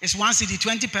box, it's 1 cedi,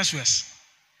 20 pesos.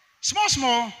 Small,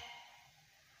 small.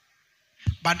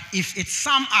 But if it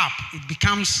sum up, it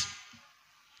becomes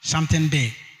something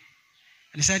big.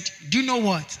 And he said, do you know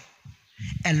what?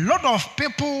 A lot of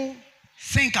people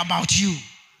think about you.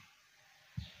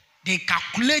 They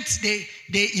calculate,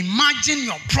 they imagine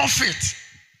your profit.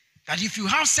 That if you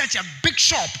have such a big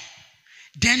shop,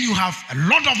 then you have a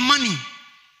lot of money.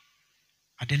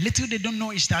 But the little they don't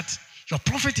know is that your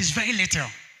profit is very little.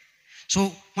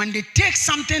 So when they take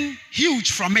something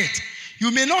huge from it,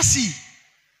 you may not see,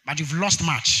 but you've lost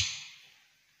much.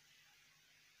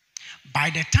 By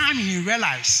the time he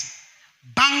realized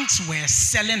banks were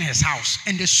selling his house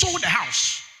and they sold the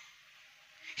house,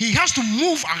 he has to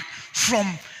move from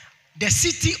the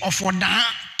city of Oda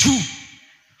to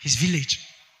his village.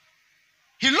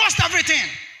 He lost everything.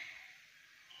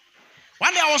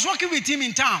 One day I was walking with him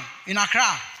in town, in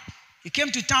Accra. He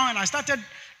came to town and I started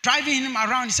driving him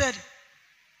around. He said,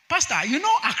 Pastor, you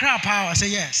know Accra Power? I said,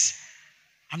 yes.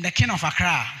 I'm the king of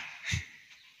Accra.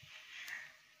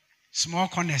 Small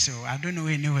corner, so I don't know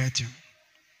anywhere to.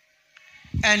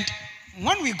 And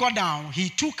when we got down, he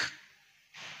took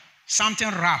something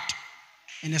wrapped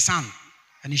in the sand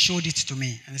and he showed it to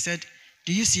me. And he said,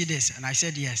 do you see this? And I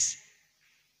said, yes.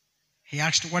 He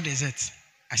asked, what is it?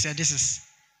 I said,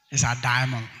 these are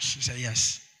diamonds. He said,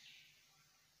 yes.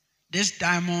 These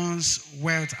diamonds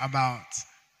worth about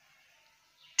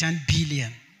 10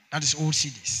 billion. That is old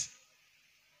cedis.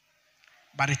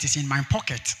 But it is in my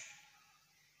pocket.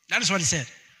 That is what he said.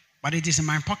 But it is in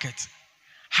my pocket.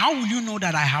 How will you know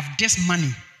that I have this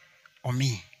money on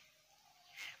me?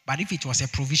 But if it was a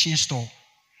provision store,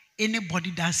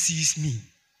 anybody that sees me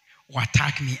will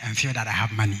attack me and feel that I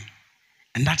have money.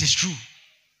 And that is true.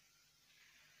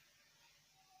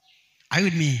 Are you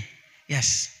with me?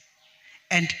 Yes.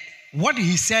 And what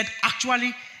he said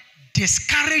actually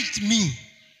discouraged me.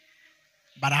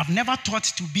 But I've never thought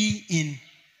to be in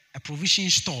a provision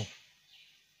store.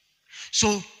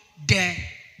 So the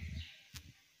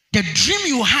dream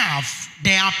you have,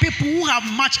 there are people who have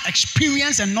much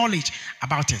experience and knowledge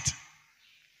about it.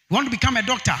 You want to become a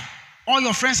doctor? All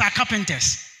your friends are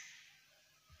carpenters.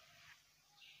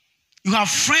 You have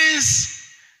friends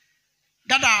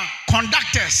that are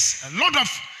conductors. A lot of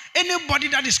anybody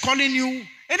that is calling you,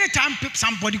 anytime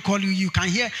somebody call you, you can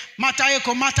hear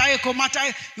Matayeko.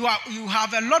 You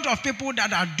have a lot of people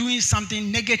that are doing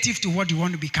something negative to what you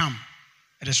want to become.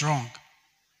 It is wrong.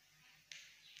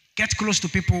 Get close to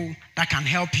people that can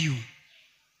help you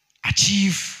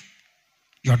achieve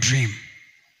your dream.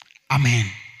 Amen.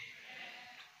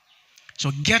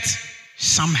 So get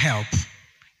some help.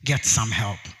 Get some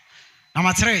help.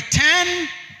 Number 3, turn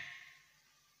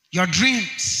your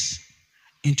dreams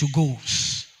into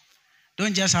goals.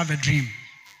 Don't just have a dream.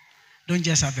 Don't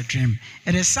just have a dream.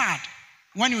 It is sad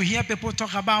when you hear people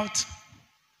talk about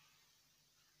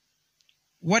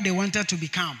what they wanted to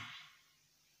become.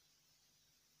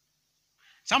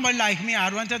 Somebody like me,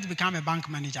 I wanted to become a bank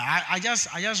manager. I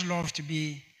just love to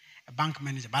be a bank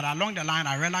manager. But along the line,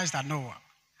 I realized that no,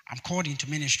 I'm called into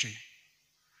ministry.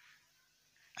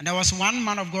 And there was one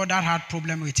man of God that had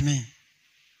problem with me.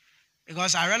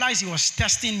 Because I realized he was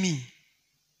testing me.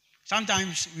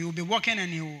 Sometimes we will be walking and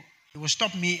he will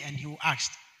stop me and he will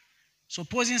ask,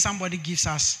 supposing somebody gives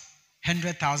us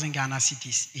 100,000 Ghana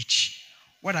cedis each,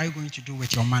 what are you going to do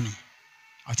with your money?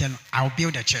 I'll tell him, I'll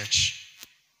build a church.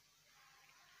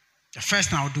 The first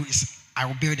thing I'll do is I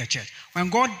will build a church. When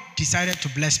God decided to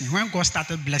bless me, when God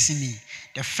started blessing me,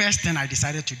 the first thing I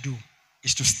decided to do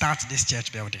is to start this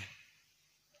church building.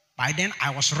 By then,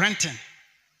 I was renting.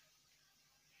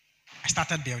 I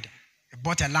started building. I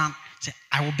bought a land, said,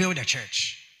 I will build a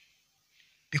church.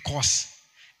 Because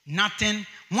nothing,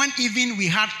 when even we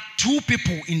had 2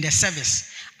 people in the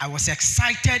service, I was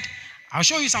excited. I'll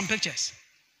show you some pictures.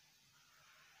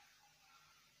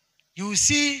 You will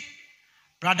see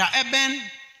Brother Eben,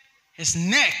 his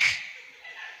neck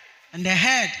and the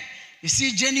head. You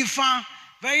see Jennifer,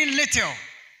 very little.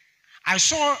 I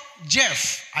saw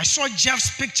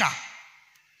Jeff's picture.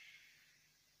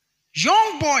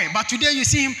 Young boy, but today you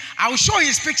see him, I will show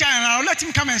his picture and I'll let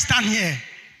him come and stand here.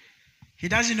 He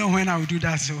doesn't know when I will do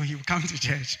that, so he will come to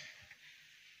church.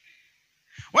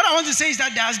 What I want to say is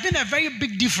that there has been a very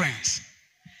big difference.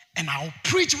 And I'll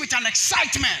preach with an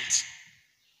excitement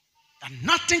that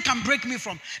nothing can break me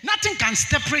from, nothing can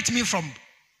separate me from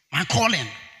my calling.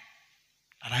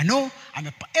 That I know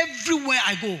everywhere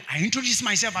I go, I introduce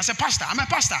myself as a pastor. I'm a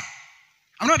pastor.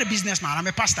 I'm not a businessman, I'm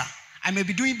a pastor. I may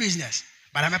be doing business,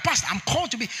 but I'm a pastor. I'm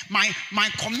called to be, my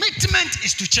commitment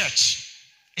is to church,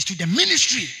 is to the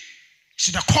ministry,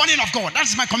 to the calling of God.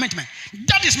 That's my commitment.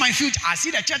 That is my future. I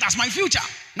see the church as my future.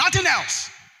 Nothing else.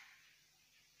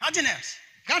 Nothing else.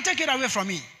 You can't take it away from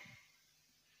me.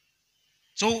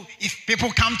 So if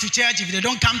people come to church, if they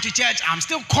don't come to church, I'm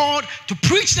still called to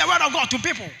preach the word of God to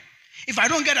people. If I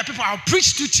don't get the people, I'll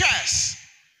preach to chairs.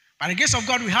 By the grace of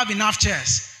God, we have enough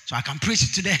chairs, so I can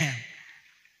preach to them.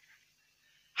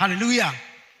 Hallelujah.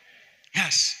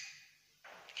 Yes.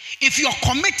 If your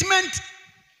commitment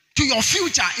to your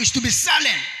future is to be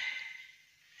selling,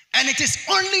 and it is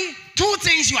only 2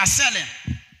 things you are selling.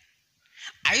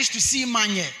 I used to see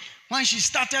Manye. When she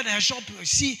started her shop,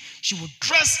 she would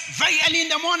dress very early in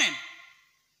the morning,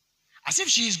 as if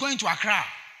she is going to Accra.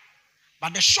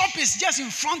 But the shop is just in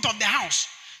front of the house.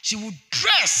 She would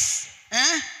dress,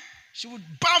 she would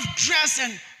bath, dress,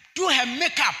 and do her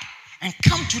makeup, and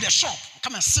come to the shop,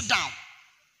 come and sit down.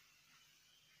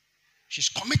 She's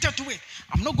committed to it.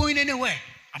 I'm not going anywhere.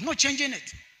 I'm not changing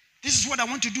it. This is what I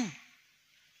want to do.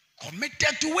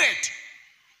 Committed to it.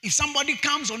 If somebody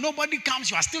comes or nobody comes,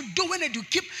 you are still doing it. You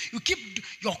keep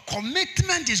your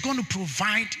commitment is going to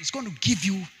provide, it's going to give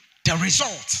you the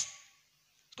result.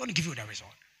 It's going to give you the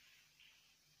result.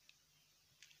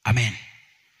 Amen.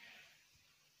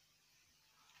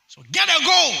 So get a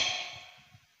goal.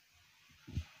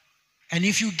 And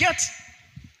if you get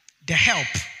the help,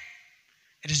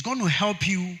 it is going to help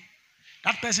you.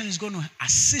 That person is going to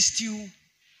assist you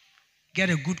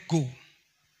get a good goal.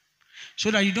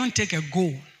 So that you don't take a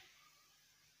goal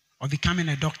of becoming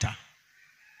a doctor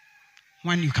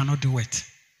when you cannot do it.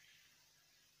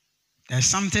 There's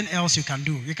something else you can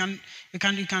do. You can,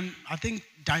 I think,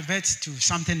 divert to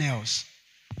something else,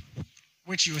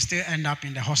 which you will still end up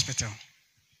in the hospital.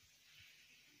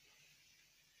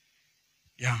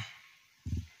 Yeah.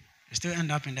 You still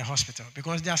end up in the hospital.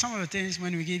 Because there are some of the things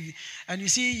when we give you, and you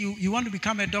see, you want to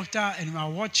become a doctor, and you are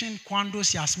watching Kwando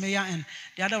Siasmeya, and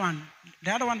the other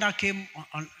one that came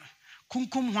on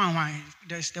Kunkum Hwan.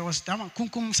 There was that one,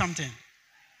 Kunkum something.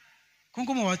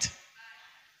 Kunkum what?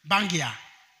 Bangia.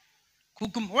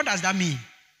 Kunkum, what does that mean?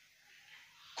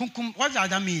 Kunkum, what does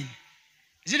that mean?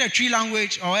 Is it a tree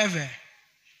language or whatever?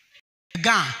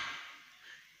 Ga.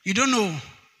 You don't know.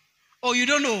 Oh, you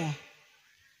don't know.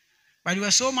 But you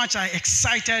were so much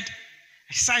excited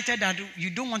that you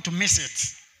don't want to miss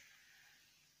it.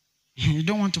 You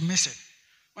don't want to miss it.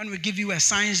 When we give you a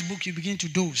science book, you begin to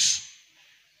doze.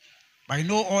 But you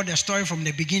know all the story from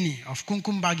the beginning of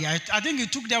Kunkum Bagi. I think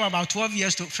it took them about 12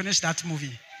 years to finish that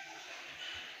movie.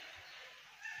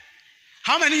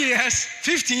 How many years?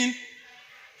 15?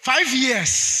 5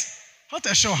 years. What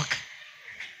a shock.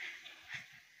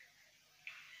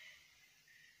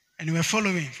 And we were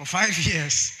following for 5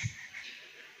 years.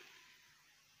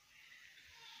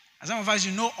 And some of us,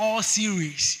 you know all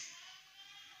series.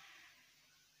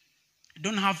 You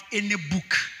don't have any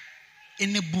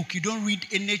book. You don't read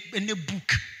any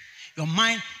book. Your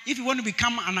mind, if you want to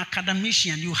become an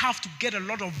academician, you have to get a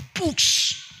lot of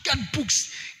books. Get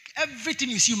books.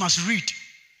 Everything you see, you must read.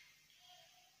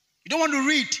 You don't want to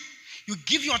read. You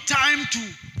give your time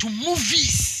to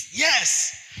movies.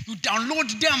 Yes. You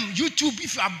download them. YouTube,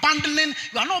 if you are bundling,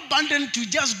 you are not bundling to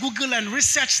just Google and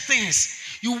research things.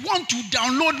 You want to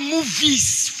download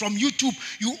movies from YouTube.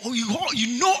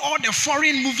 You know all the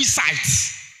foreign movie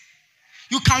sites.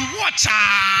 You can watch.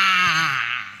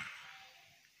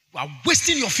 You are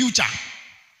wasting your future.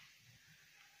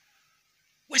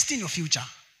 Wasting your future.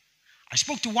 I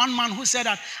spoke to one man who said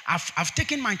that I've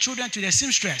taken my children to the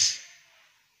seamstress.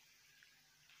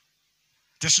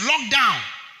 There's lockdown.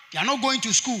 They are not going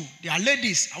to school. They are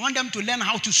ladies. I want them to learn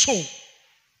how to sew.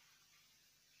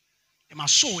 They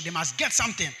must sew. They must get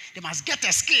something. They must get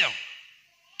a skill.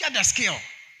 Get the skill.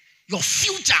 Your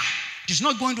future is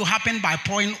not going to happen by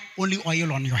pouring only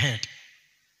oil on your head.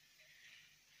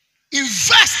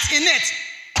 Invest in it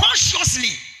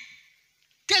consciously.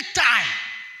 Take time.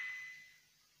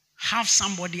 Have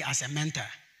somebody as a mentor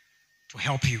to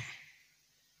help you.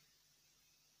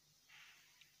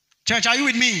 Church, are you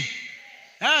with me?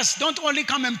 Yes, don't only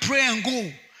come and pray and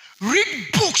go. Read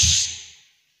books.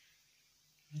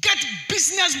 Get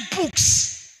business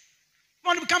books. You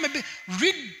want to become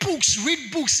read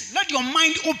books. Let your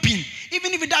mind open.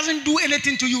 Even if it doesn't do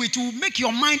anything to you, it will make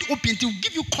your mind open. It will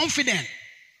give you confidence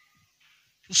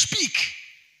to speak,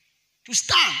 to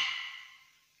stand.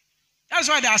 That's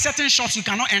why there are certain shops you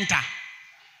cannot enter.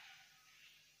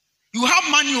 You have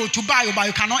money to buy, but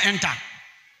you cannot enter.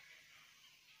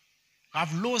 You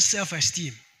have low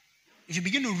self-esteem. If you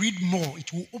begin to read more,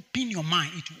 it will open your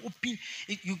mind. It will open.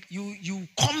 You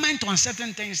comment on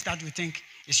certain things that you think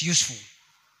is useful.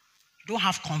 You don't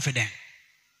have confidence.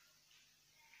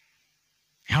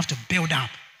 You have to build up.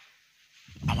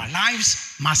 Our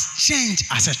lives must change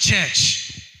as a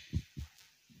church.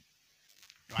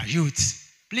 You are youth.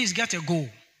 Please get a goal.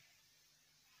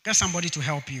 Get somebody to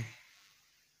help you.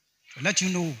 To let you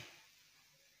know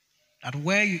that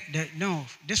no,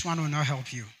 this one will not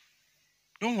help you.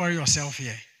 Don't worry yourself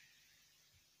here.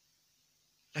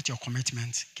 Let your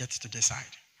commitment get to the side.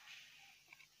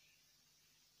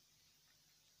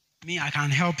 Me, I can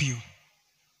help you.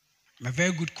 I'm a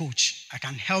very good coach. I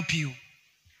can help you.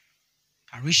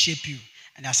 I can reshape you.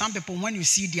 And there are some people, when you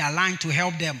see they are lying to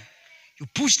help them, you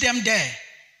push them there.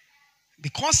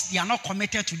 Because they are not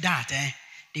committed to that,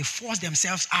 they force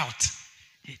themselves out.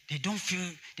 They don't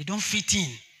fit in.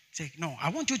 Say, no, I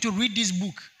want you to read this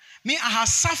book. Me, I have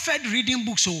suffered reading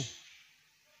books, so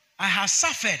I have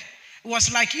suffered. It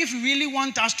was like, if you really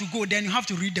want us to go, then you have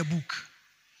to read the book.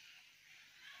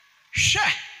 Sure.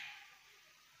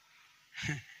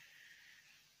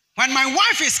 When my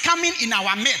wife is coming in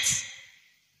our midst,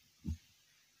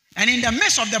 and in the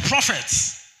midst of the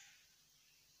prophets,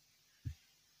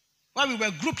 where we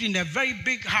were grouped in a very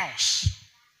big house,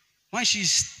 when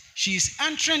she's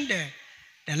entering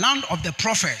the land of the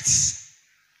prophets,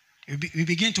 we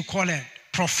begin to call her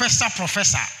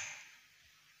Professor.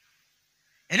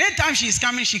 And anytime she is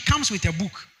coming, she comes with a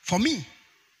book for me.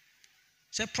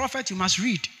 Say, Prophet, you must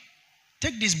read.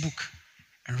 Take this book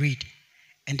and read.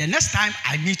 And the next time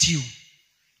I meet you,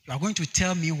 you are going to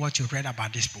tell me what you read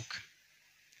about this book.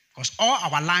 Because all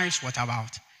our lives, what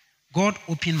about? God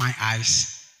open my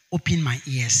eyes, open my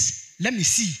ears. Let me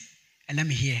see and let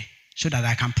me hear so that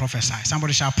I can prophesy.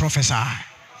 Somebody shall prophesy.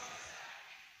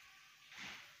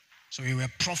 So we were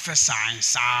prophesying,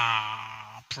 sir,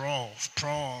 prof,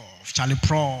 Charlie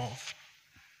prof.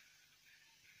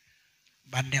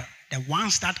 But the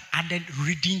ones that added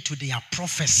reading to their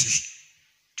prophecy,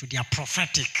 to their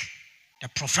prophetic, the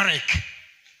prophetic,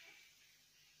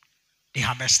 they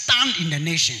have a stand in the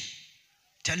nation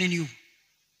telling you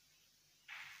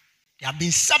they have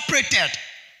been separated.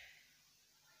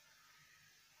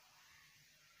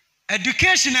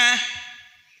 Education,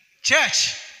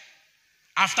 church,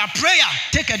 after prayer,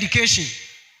 take education.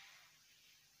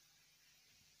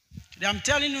 Today I'm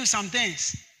telling you some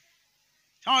things.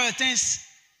 Some of the things,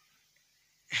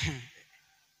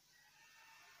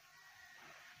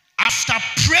 after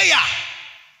prayer,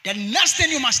 the next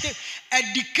thing you must take,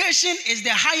 education is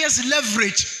the highest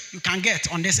leverage you can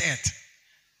get on this earth.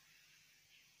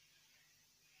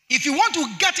 If you want to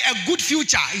get a good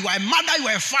future, you are a mother, you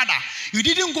are a father, you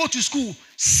didn't go to school,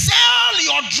 sell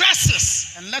your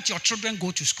dresses and let your children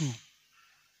go to school.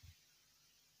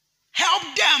 Help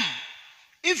them.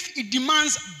 If it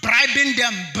demands bribing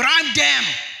them, bribe them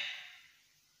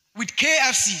with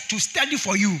KFC to study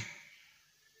for you.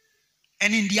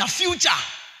 And in their future,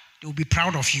 they will be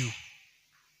proud of you.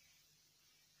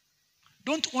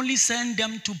 Don't only send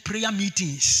them to prayer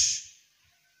meetings.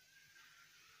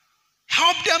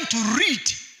 Help them to read.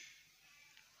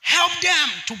 Help them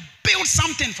to build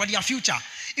something for their future.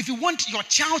 If you want your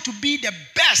child to be the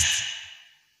best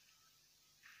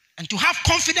and to have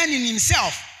confidence in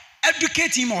himself,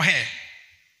 educate him or her.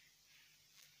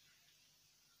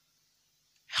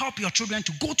 Help your children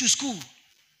to go to school.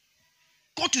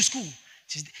 Go to school.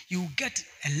 You get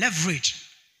a leverage.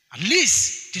 At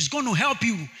least it is going to help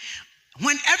you.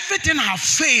 When everything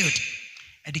has failed,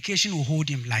 education will hold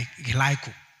him like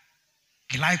Glyco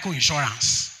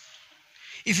insurance.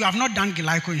 If you have not done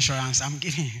Glyco insurance, I'm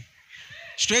giving you.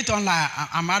 Straight online,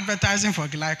 I'm advertising for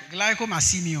Glyco. Glyco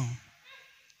must see me.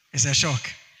 It's a shock.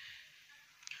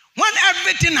 When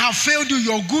everything has failed you,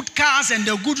 your good cars and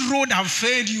the good road have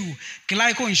failed you,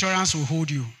 Glyco insurance will hold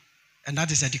you. And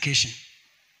that is education.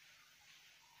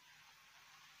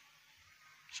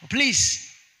 So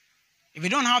please, if you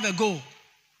don't have a goal,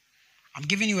 I'm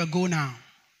giving you a goal now.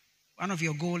 One of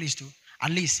your goals is to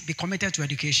at least be committed to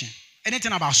education.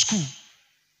 Anything about school,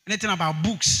 anything about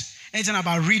books, anything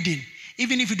about reading.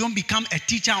 Even if you don't become a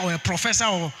teacher or a professor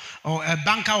or a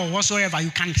banker or whatsoever,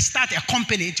 you can start a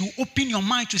company to open your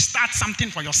mind to start something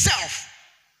for yourself.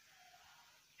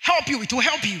 Help you, it will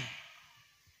help you.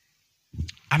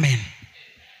 Amen.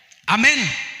 Amen.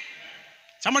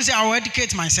 Somebody say, I will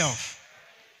educate myself.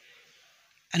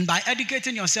 And by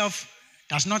educating yourself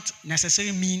does not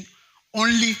necessarily mean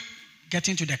only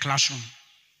getting to the classroom.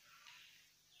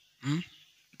 You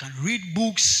can read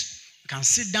books, you can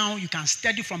sit down, you can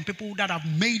study from people that have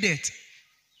made it.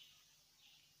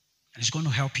 And it's going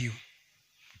to help you.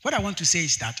 What I want to say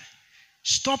is that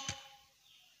stop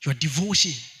your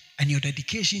devotion and your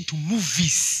dedication to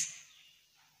movies.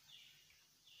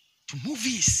 To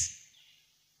movies.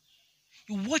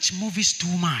 You watch movies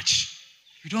too much.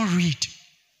 You don't read.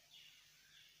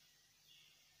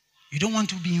 You don't want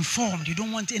to be informed. You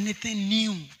don't want anything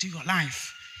new to your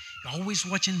life. You're always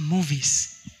watching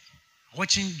movies,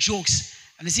 watching jokes.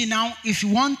 And you see now, if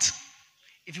you want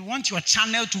your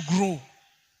channel to grow,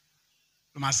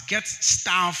 you must get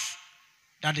stuff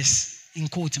that is, in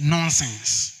quote,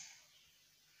 nonsense.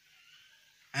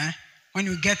 When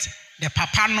you get the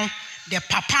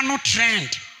papano trend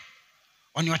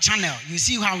on your channel, you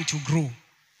see how it will grow.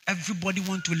 Everybody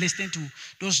want to listen to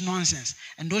those nonsense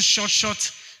and those short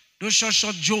jokes.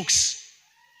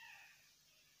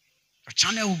 Your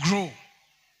channel will grow.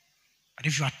 But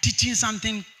if you are teaching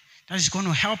something that is going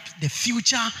to help the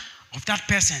future of that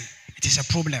person, it is a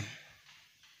problem.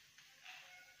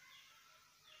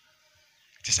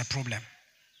 It is a problem.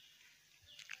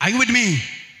 Are you with me?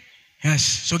 Yes.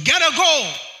 So get a goal.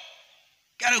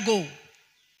 Get a goal.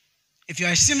 If you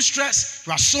are a seamstress,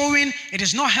 you are sewing, it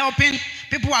is not helping.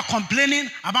 People are complaining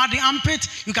about the armpit.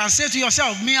 You can say to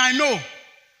yourself, me, I know.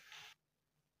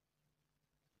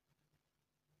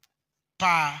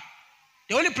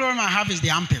 The only problem I have is the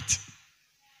armpit.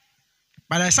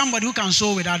 But there's somebody who can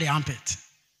sew without the armpit.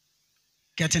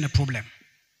 Getting a problem.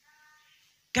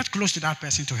 Get close to that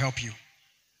person to help you.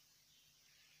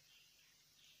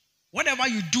 Whatever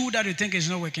you do that you think is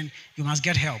not working, you must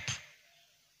get help.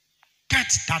 Get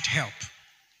that help.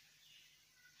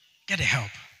 Get the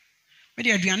help. But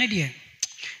the Adriana dear,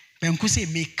 Benku say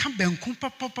make come Benku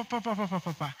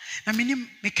papa. Na minim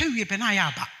make we pena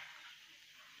yaba.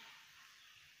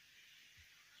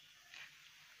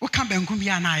 O come Benku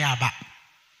bi na yaba.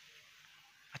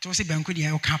 Ato say Benku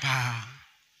dear o kapa.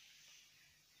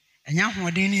 Enya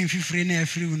hoden ni mfifire na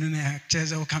afiri unu na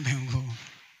cheze o come Benku.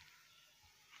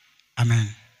 Amen.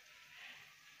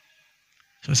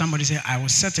 So somebody say, I will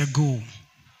set a goal.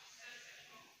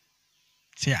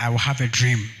 Say, I will have a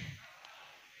dream.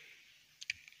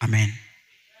 Amen.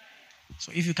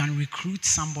 So if you can recruit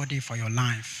somebody for your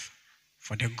life,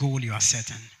 for the goal you are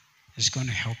setting, it's going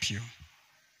to help you.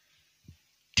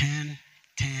 10,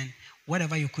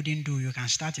 whatever you couldn't do, you can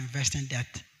start investing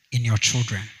that in your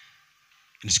children.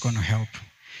 And it's going to help.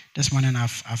 This morning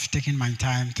I've taken my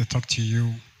time to talk to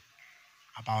you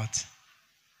about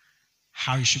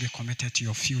how you should be committed to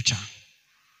your future.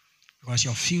 Because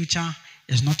your future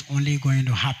is not only going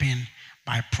to happen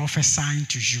by prophesying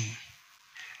to you.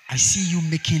 I see you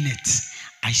making it.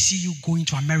 I see you going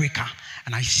to America.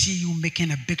 And I see you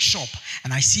making a big shop.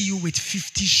 And I see you with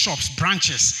 50 shops,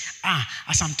 branches.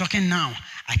 As I'm talking now,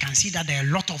 I can see that there are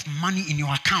a lot of money in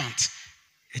your account.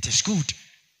 It is good.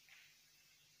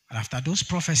 But after those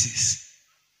prophecies,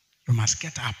 you must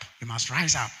get up. You must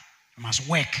rise up. You must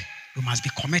work. You must be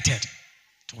committed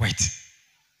to it.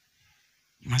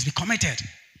 You must be committed.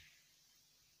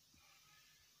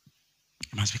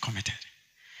 You must be committed.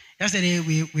 Yesterday,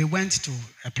 we went to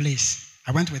a place.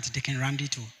 I went with Deacon Randy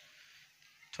to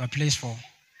a place for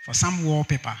some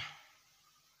wallpaper.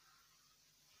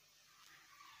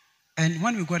 And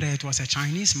when we got there, it was a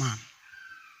Chinese man.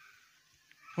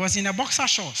 He was in a boxer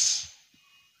shorts.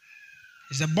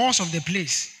 He's the boss of the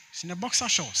place. He's in a boxer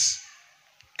shorts.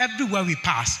 Everywhere we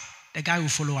pass, the guy will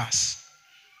follow us.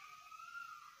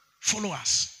 Follow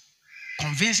us.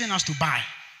 Convincing us to buy.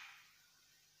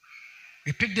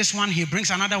 We pick this one, he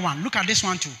brings another one. Look at this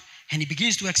one too. And he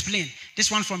begins to explain.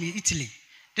 This one from Italy.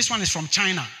 This one is from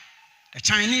China. The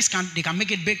Chinese can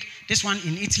make it big. This one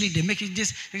in Italy, they make it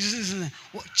this.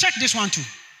 Check this one too.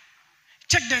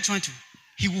 Check that one too.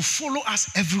 He will follow us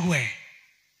everywhere.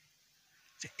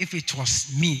 If it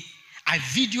was me, I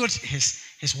videoed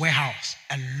his warehouse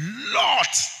a lot.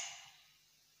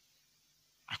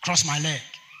 I cross my leg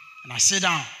and I sit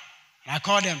down and I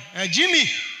call them, hey, Jimmy,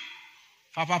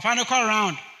 Papa, no call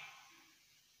around.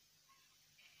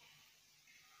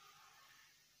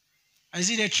 I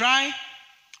see they try,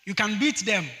 you can beat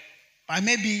them by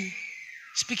maybe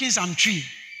speaking some tree.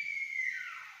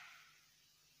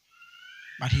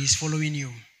 But he is following you.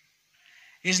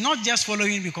 He's not just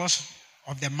following because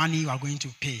of the money you are going to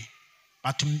pay,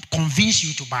 but to convince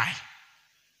you to buy.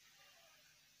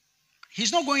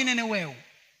 He's not going anywhere.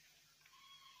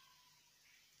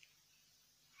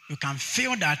 You can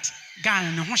feel that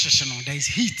there is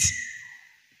heat.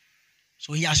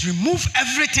 So he has removed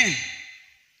everything,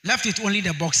 left it only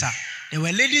the boxer. There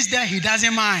were ladies there, he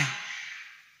doesn't mind.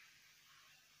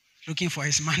 Looking for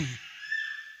his money.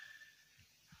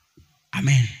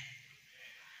 Amen.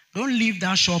 Don't leave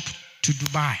that shop to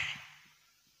Dubai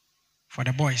for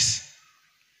the boys.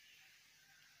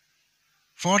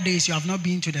 4 days you have not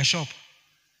been to the shop.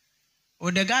 Oh,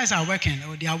 the guys are working.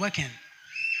 Oh, they are working.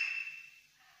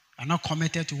 You are not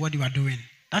committed to what you are doing.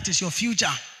 That is your future.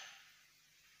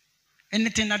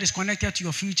 Anything that is connected to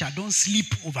your future, don't sleep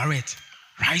over it.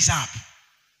 Rise up.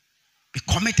 Be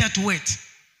committed to it.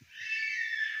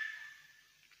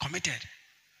 Committed.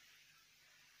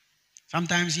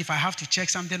 Sometimes if I have to check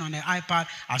something on the iPad,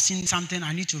 I've seen something,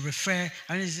 I need to refer,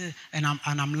 and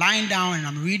I'm lying down and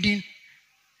I'm reading,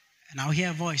 and I'll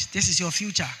hear a voice. This is your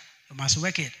future. You must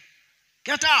work it.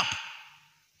 Get up.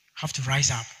 Have to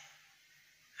rise up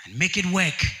and make it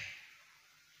work.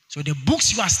 So the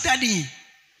books you are studying,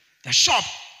 the shop.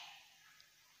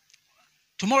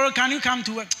 Tomorrow, can you come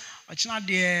to work? It's not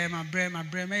there, my bread.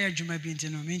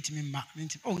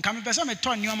 Oh, come in person,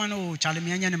 turn your man. Oh, Charlie,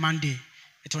 me and Monday.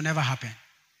 It will never happen.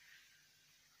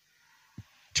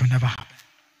 It will never happen.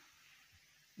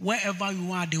 Wherever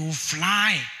you are, they will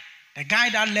fly. The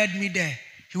guy that led me there,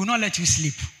 he will not let you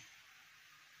sleep.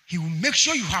 He will make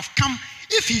sure you have come.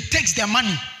 If he takes the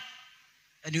money,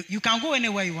 and you can go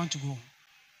anywhere you want to go.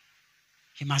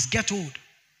 He must get hold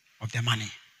of the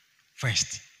money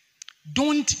first.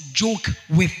 Don't joke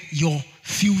with your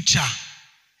future.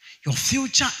 Your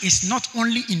future is not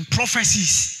only in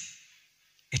prophecies.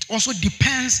 It also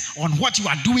depends on what you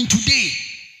are doing today.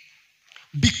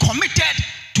 Be committed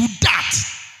to that.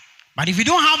 But if you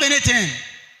don't have anything,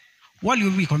 what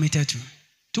will you be committed to?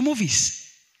 To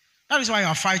movies. That is why you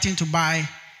are fighting to buy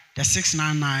the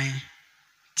 699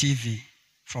 TV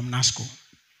from NASCO.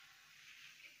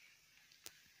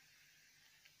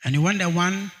 And you want the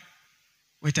one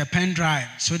with a pen drive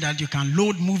so that you can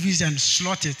load movies and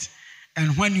slot it.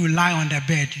 And when you lie on the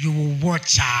bed, you will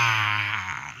watch.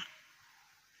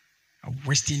 You're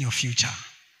wasting your future.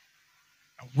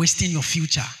 You're wasting your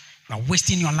future. You are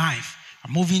wasting your life.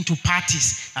 You're moving to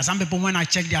parties. As some people, when I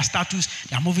check their status,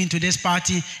 they're moving to this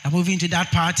party, they're moving to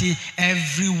that party.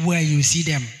 Everywhere you see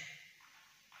them.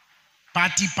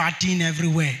 Partying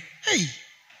everywhere. Hey.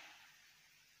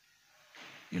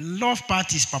 You love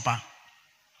parties, Papa.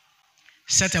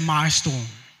 Set a milestone.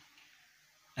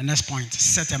 The next point,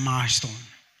 set a milestone.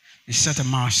 You set a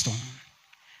milestone.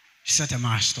 You set a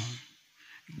milestone.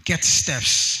 Get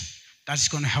steps that's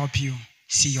going to help you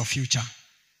see your future.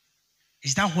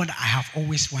 Is that what I have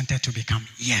always wanted to become?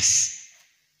 Yes.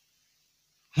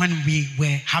 When we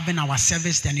were having our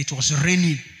service, then it was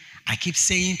raining. I keep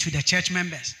saying to the church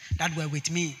members that were with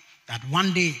me that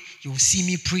one day you will see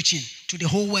me preaching to the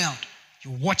whole world.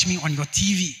 You will watch me on your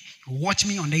TV. You will watch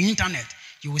me on the internet.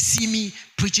 You will see me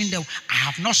preaching. I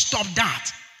have not stopped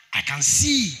that. I can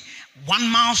see one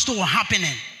milestone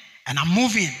happening and I'm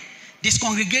moving. This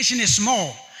congregation is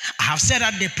small. I have said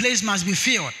that the place must be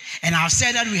filled. And I have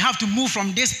said that we have to move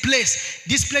from this place.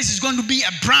 This place is going to be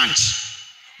a branch.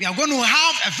 We are going to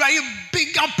have a very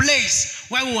bigger place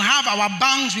where we will have our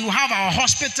banks, we will have our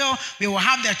hospital, we will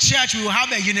have the church, we will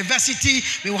have a university,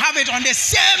 we will have it on the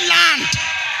same land.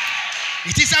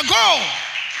 It is a goal.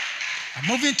 I'm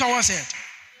moving towards it.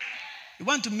 We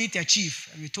want to meet a chief,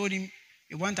 and we told him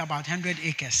we want about 100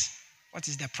 acres. What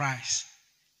is the price?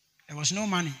 There was no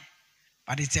money,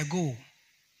 but it's a goal.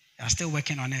 We are still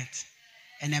working on it.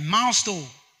 And a milestone,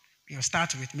 we will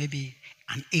start with maybe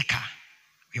an acre.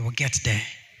 We will get there.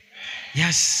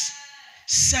 Yes.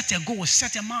 Set a goal,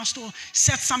 set a milestone,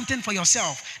 set something for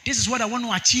yourself. This is what I want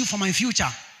to achieve for my future.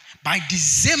 By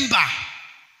December,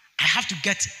 I have to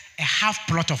get a half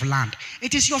plot of land.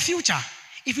 It is your future.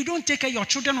 If you don't take care, your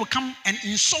children will come and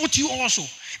insult you also.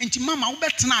 And mama, I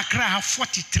bet na Accra have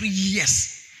 43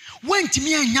 years. When to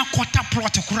me anya quarter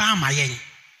plot kura mayen.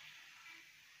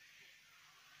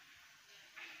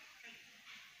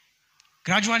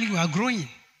 Gradually, we are growing.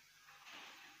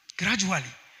 Gradually.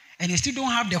 And you still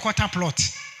don't have the quarter plot.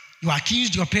 You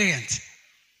accused your parents.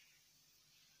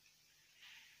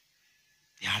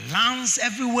 There are lands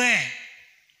everywhere.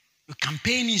 You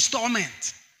campaign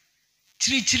installment.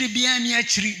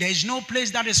 There is no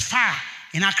place that is far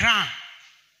in Accra.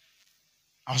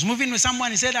 I was moving with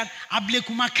someone, he said that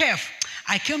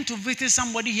I came to visit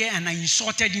somebody here and I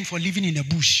insulted him for living in the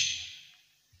bush.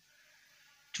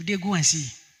 Today, go and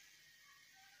see.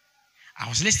 I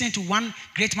was listening to one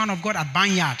great man of God at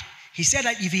Barnyard. He said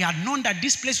that if he had known that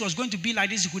this place was going to be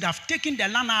like this, he could have taken the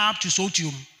land up to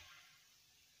Sotium.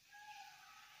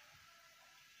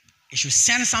 It should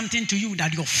send something to you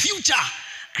that your future,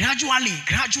 gradually.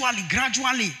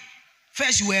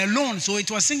 First you were alone, so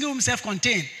it was single room,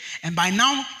 self-contained. And by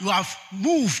now, you have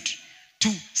moved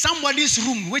to somebody's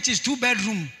room, which is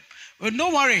 2-bedroom. But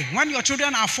don't worry, when your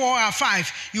children are 4 or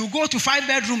 5, you go to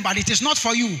 5-bedroom, but it is not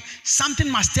for you. Something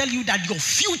must tell you that your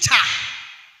future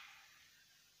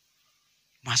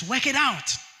must work it out.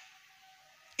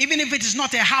 Even if it is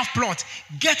not a half plot,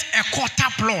 get a quarter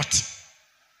plot.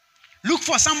 Look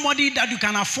for somebody that you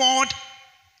can afford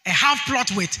a half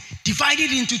plot with. Divide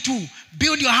it into 2.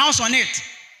 Build your house on it.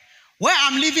 Where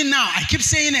I'm living now, I keep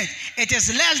saying it. It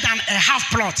is less than a half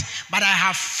plot, but I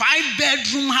have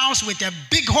 5-bedroom house with a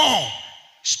big hall,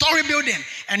 story building,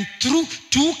 and two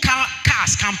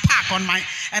cars can park on my.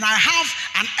 And I have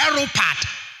an aeropad.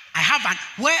 I have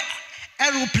where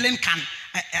aeroplane can,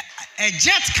 a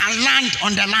jet can land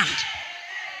on the land.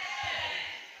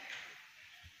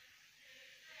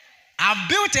 I've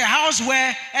built a house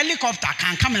where helicopter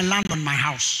can come and land on my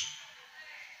house.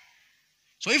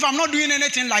 So if I'm not doing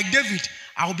anything like David,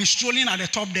 I'll be strolling at the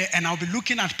top there and I'll be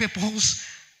looking at people's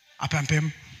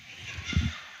apempem.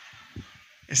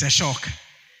 It's a shock.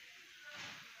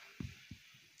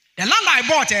 The land I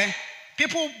bought,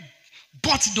 people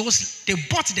bought they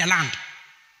bought the land.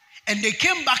 And they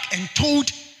came back and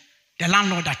told the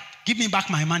landlord that, give me back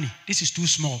my money. This is too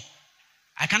small.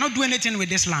 I cannot do anything with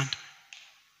this land.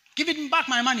 Give it back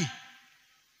my money.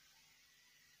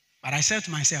 But I said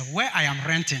to myself, where I am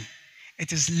renting,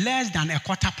 it is less than a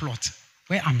quarter plot.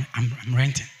 Where I'm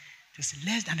renting, it is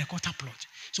less than a quarter plot.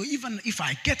 So even if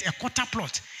I get a quarter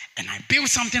plot and I build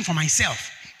something for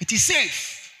myself, it is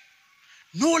safe.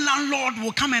 No landlord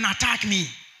will come and attack me.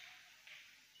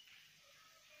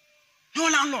 No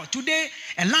landlord. Today,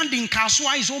 a land in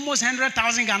Kaswa is almost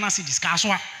 100,000 Ghana cedis.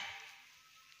 Kaswa.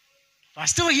 You are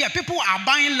still here. People are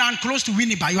buying land close to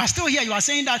Winneba. You are still here. You are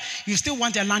saying that you still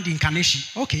want a land in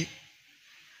Kaneshi. Okay.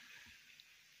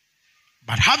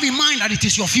 But have in mind that it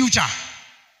is your future.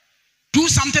 Do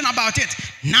something about it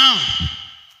now.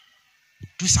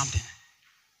 Do something.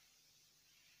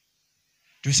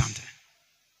 Do something.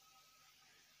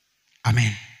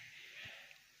 Amen.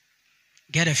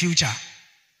 Get a future.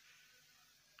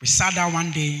 We sat down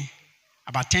one day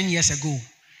about 10 years ago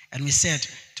and we said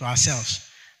to ourselves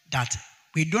that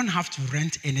we don't have to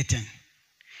rent anything.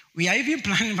 We are even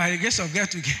planning by the grace of God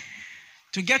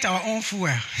to get our own fuel.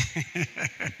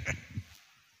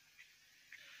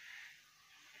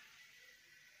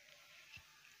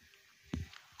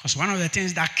 Because one of the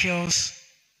things that kills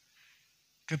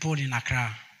people in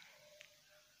Accra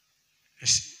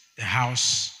is the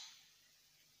house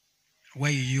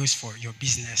where you use for your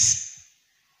business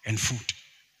and food.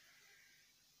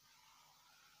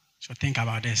 So think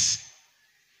about this.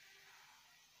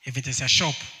 If it is a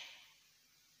shop,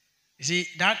 you see,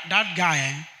 that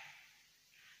guy,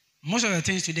 most of the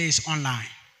things today is online.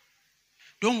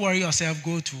 Don't worry yourself,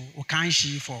 go to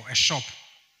Okanshi for a shop.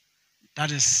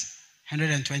 That is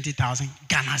 120,000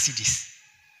 Ghana cedis.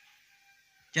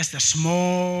 Just a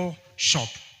small shop.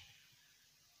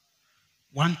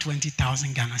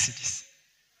 120,000 Ghana cedis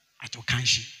at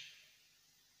Okanshi.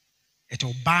 It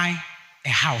will buy a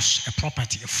house, a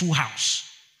property, a full house.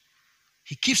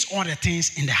 He keeps all the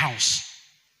things in the house.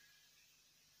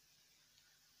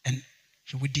 And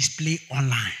he will display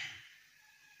online.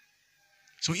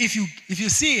 So if you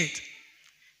see it,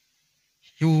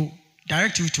 he will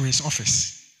direct you to his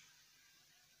office.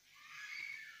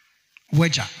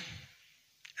 Wedger.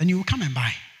 And you will come and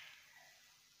buy.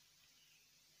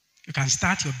 You can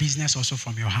start your business also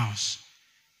from your house.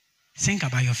 Think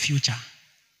about your future.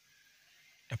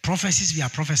 The prophecies we are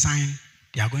prophesying,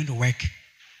 they are going to work.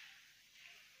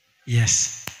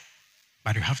 Yes.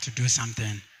 But you have to do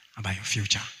something about your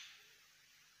future.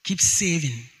 Keep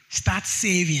saving. Start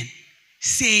saving.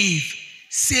 Save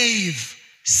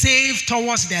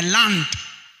towards the land.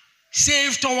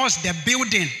 Save towards the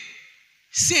building.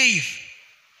 Save.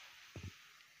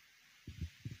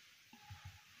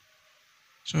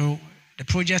 So the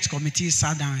project committee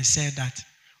sat down and said that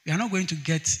we are not going to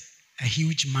get a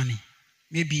huge money.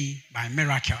 Maybe by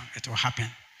miracle it will happen.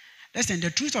 Listen, the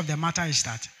truth of the matter is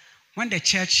that when the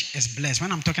church is blessed,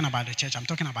 when I'm talking about the church, I'm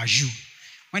talking about you.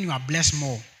 When you are blessed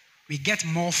more, we get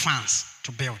more funds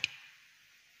to build.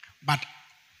 But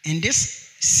in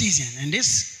this season, in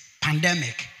this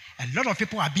pandemic, a lot of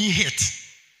people are being hit.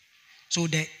 So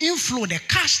the inflow, the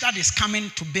cash that is coming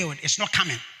to build is not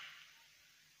coming.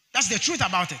 That's the truth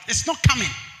about it. It's not coming.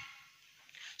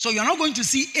 So you're not going to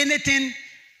see anything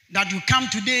that you come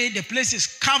today, the place is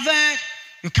covered.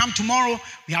 You come tomorrow,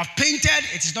 we have painted,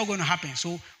 it is not going to happen.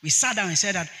 So we sat down and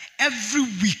said that every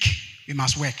week we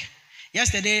must work.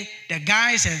 Yesterday, the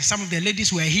guys and some of the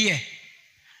ladies were here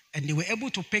and they were able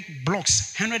to pick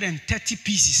blocks, 130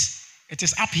 pieces. It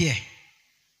is up here.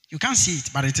 You can't see it,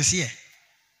 but it is here.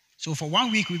 So for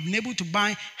 1 week, we've been able to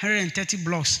buy 130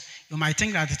 blocks. You might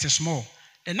think that it is small.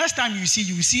 The next time you will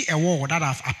see a wall that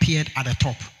have appeared at the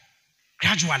top.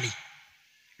 Gradually,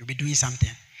 you'll be doing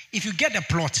something. If you get the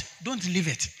plot, don't leave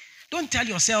it. Don't tell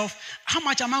yourself, how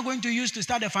much am I going to use to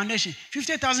start the foundation?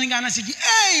 50,000 Ghana cedi.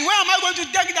 Hey, where am I going to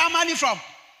take that money from?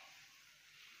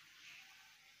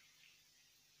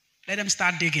 Let them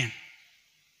start digging.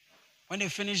 When they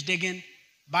finish digging,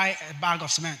 buy a bag of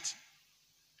cement.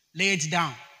 Lay it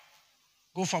down.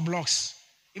 Go for blocks.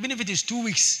 Even if it is 2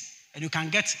 weeks and you can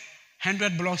get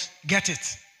 100 blocks, get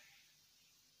it.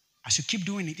 As you keep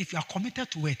doing it, if you are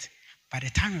committed to it, by the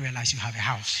time you realize you have a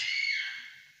house,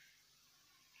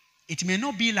 it may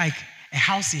not be like a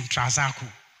house in Trazaku,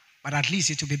 but at least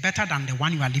it will be better than the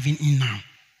one you are living in now.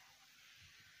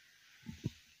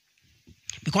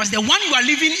 Because the one you are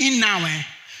living in now,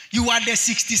 you are the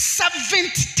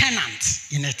 67th tenant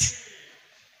in it.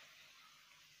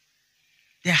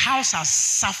 The house has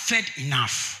suffered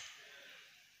enough.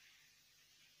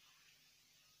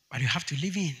 But you have to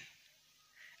live in.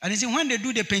 And you see, when they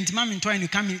do the paint mom and you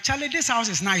come in, Charlie, this house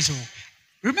is nice. Oh.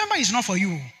 Remember, it's not for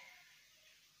you.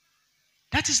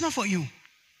 That is not for you.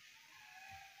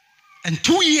 And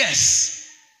 2 years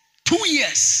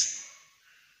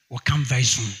will come very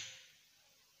soon.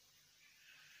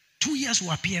 2 years will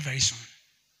appear very soon.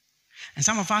 And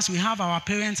some of us, we have our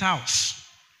parents' house.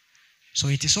 So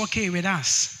it is okay with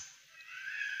us.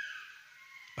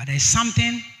 But there is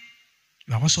something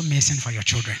you are also missing for your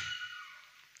children.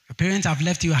 Your parents have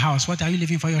left you a house. What are you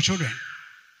leaving for your children?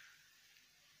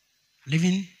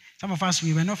 Some of us,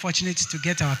 we were not fortunate to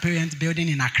get our parents building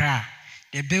in Accra.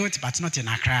 They built, but not in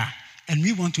Accra. And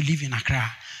we want to live in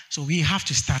Accra. So we have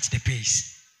to start the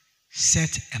pace.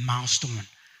 Set a milestone.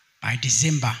 By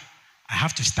December, I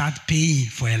have to start paying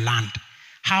for a land.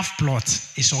 Half plot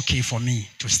is okay for me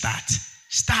to start.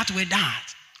 Start with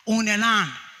that. Own a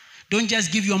land. Don't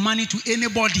just give your money to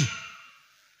anybody.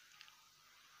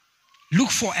 Look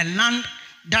for a land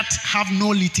that have no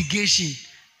litigation.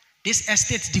 These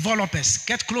estate developers,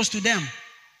 get close to them.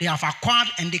 They have acquired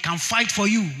and they can fight for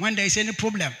you when there is any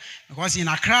problem. Because in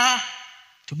Accra,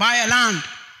 to buy a land,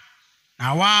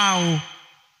 now wow,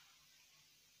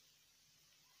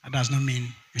 that does not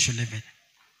mean you should live it.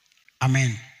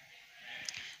 Amen.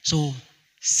 So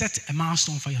set a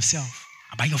milestone for yourself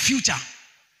about your future.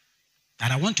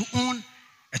 That I want to own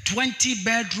a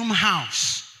 20-bedroom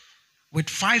house with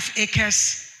 5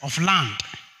 acres of land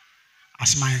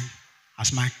as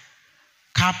my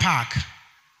car park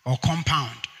or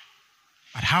compound.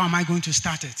 But how am I going to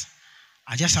start it?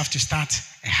 I just have to start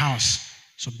a house.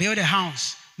 So build a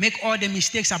house. Make all the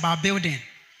mistakes about building.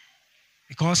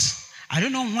 Because I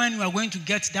don't know when we are going to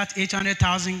get that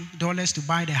 $800,000 to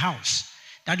buy the house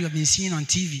that you have been seeing on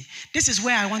TV. This is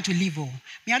where I want to live.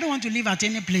 I don't want to live at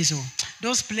any place.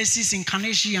 Those places in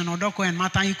Kaneshi and Odoko and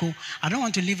Matayiko, I don't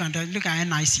want to live and look at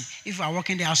NIC. If you are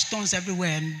walking, there are stones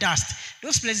everywhere and dust.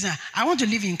 Those places, I want to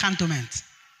live in cantonment.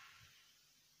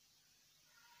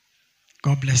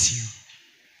 God bless you.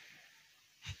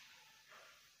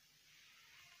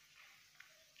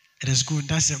 It is good.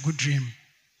 That's a good dream.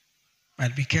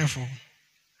 But be careful.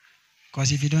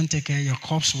 Because if you don't take care, your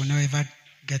corpse will never ever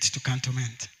get to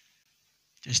cantonment.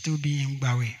 You'll still be in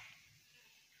Bawe.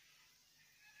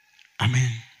 Amen.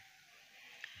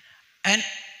 And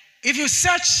if you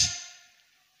search,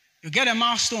 you get a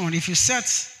milestone. If you set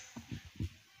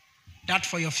that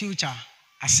for your future,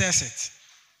 assess it.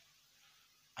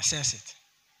 Assess it.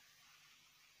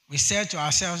 We said to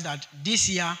ourselves that this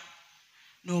year,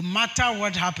 no matter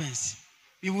what happens,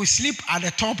 we will sleep at the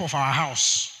top of our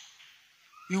house.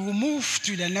 We will move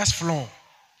to the next floor.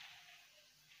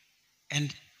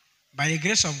 And by the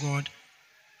grace of God,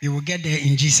 we will get there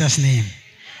in Jesus' name.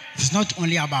 It's not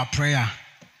only about prayer,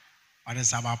 but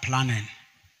it's about planning.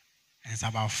 It's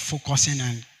about focusing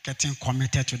and getting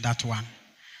committed to that one.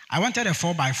 I wanted a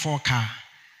 4x4 car.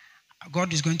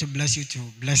 God is going to bless you to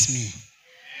bless me.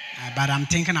 But I'm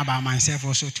thinking about myself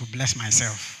also to bless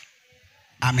myself.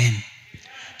 Amen.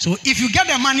 So if you get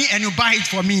the money and you buy it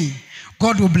for me,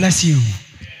 God will bless you.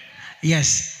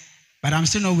 Yes. But I'm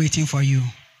still not waiting for you.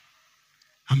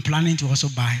 I'm planning to also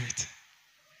buy it.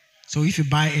 So if you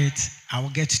buy it, I will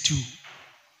get 2.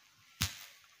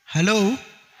 Hello?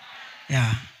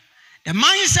 Yeah. The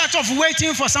mindset of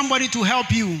waiting for somebody to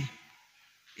help you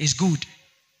is good.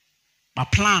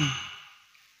 But plan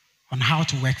on how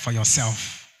to work for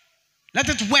yourself. Let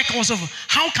it work also.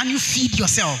 How can you feed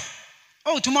yourself?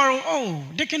 Oh, tomorrow,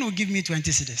 Deacon will give me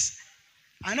 20 cedis.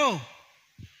 I know.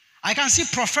 I can see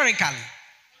prophetically.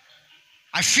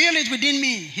 I feel it within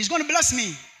me. He's going to bless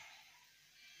me.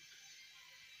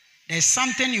 There's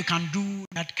something you can do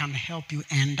that can help you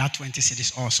earn that 20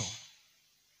 cedis also.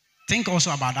 Think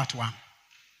also about that one.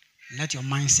 Let your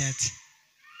mindset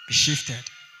be shifted.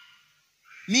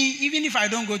 Me, even if I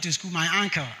don't go to school, my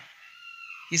uncle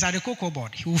is at the cocoa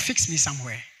board. He will fix me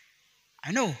somewhere.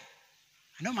 I know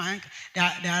my uncle.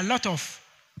 There are a lot of,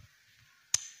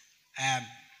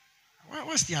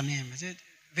 what's their name? Is it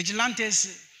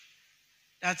vigilantes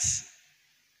that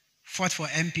fought for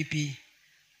MPP,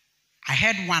 I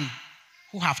heard one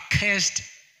who have cursed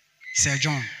Sir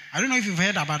John. I don't know if you've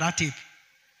heard about that tape.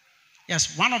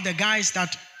 Yes, one of the guys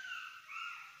that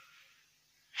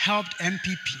helped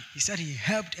MPP, he said he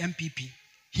helped MPP.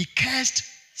 He cursed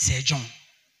Sir John.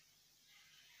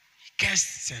 He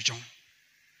cursed Sir John.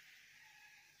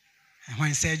 And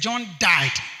when Sir John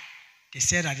died, they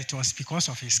said that it was because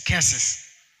of his curses.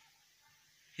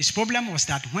 His problem was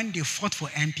that when they fought for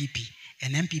MPP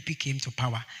and MPP came to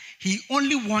power, he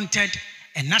only wanted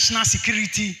a national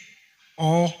security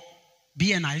or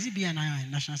BNI. Is it BNI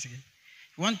or national security?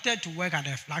 He wanted to work at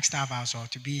the Flagstaff House or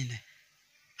to be in the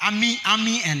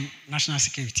army and national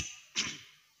security.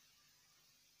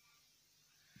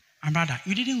 And brother,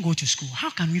 you didn't go to school.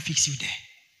 How can we fix you there?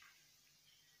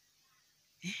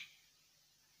 Eh?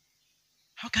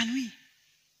 How can we?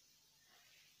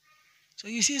 So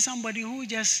you see somebody who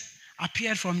just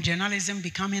appeared from journalism,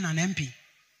 becoming an MP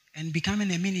and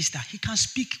becoming a minister. He can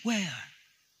speak well.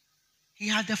 He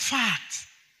had the facts.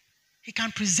 He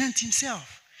can present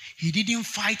himself. He didn't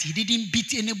fight. He didn't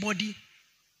beat anybody.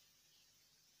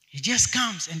 He just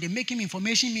comes and they make him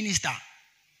information minister.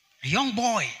 A young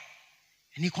boy.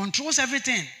 And he controls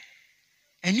everything.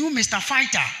 And you, Mr.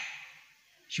 Fighter,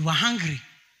 you were hungry.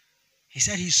 He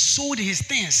said he sold his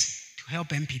things to help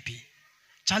MPP.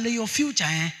 Charlie, your future,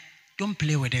 don't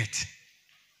play with it.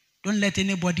 Don't let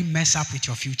anybody mess up with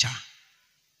your future.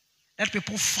 Let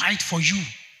people fight for you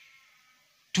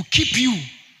to keep you.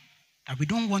 That we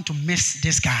don't want to miss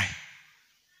this guy.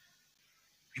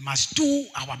 We must do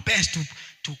our best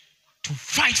to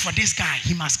fight for this guy.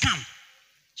 He must come.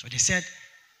 So they said,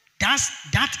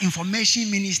 that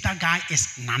information minister guy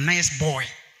is Nana's boy.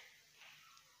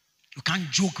 You can't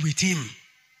joke with him.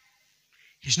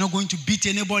 He's not going to beat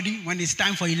anybody. When it's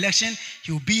time for election,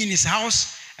 he will be in his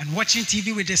house and watching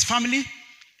TV with his family,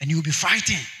 and he will be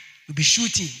fighting. He will be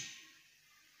shooting.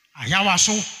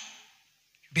 Ayawaso.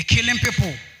 Be killing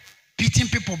people, beating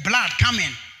people, blood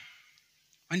coming.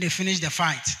 When they finish the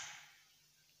fight,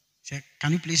 he said,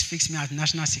 can you please fix me as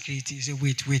national security? He said,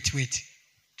 wait,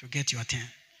 to get your turn.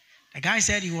 The guy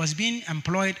said he was being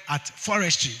employed at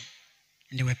forestry,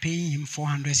 and they were paying him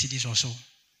 400 cedis or so.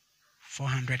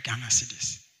 400 Ghana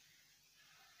cedis.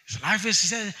 His life is, he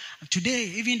said, today,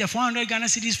 even the 400 Ghana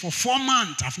cedis for 4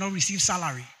 months, I've not received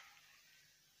salary.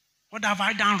 What have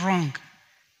I done wrong?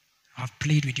 I've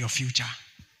played with your future.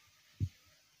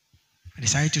 I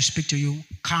decided to speak to you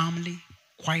calmly,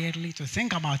 quietly, to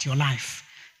think about your life.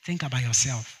 Think about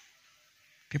yourself.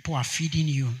 People are feeding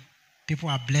you. People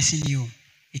are blessing you.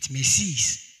 It may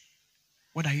cease.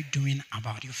 What are you doing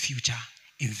about your future?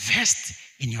 Invest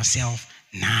in yourself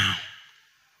now.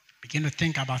 Begin to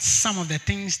think about some of the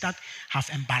things that have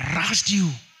embarrassed you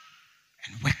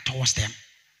and work towards them.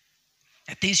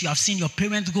 The things you have seen your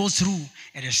parents go through.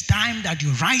 It is time that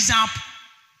you rise up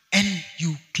and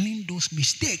you clean those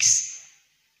mistakes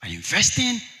by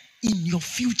investing in your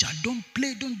future. Don't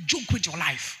play, don't joke with your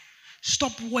life.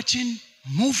 Stop watching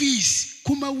movies,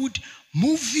 Kumawood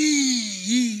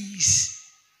movies.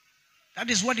 That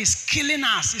is what is killing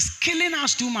us. It's killing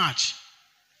us too much.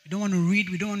 We don't want to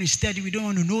read, we don't want to study, we don't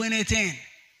want to know anything.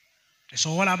 It's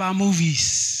all about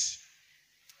movies.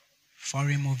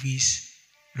 Foreign movies,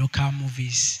 local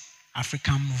movies,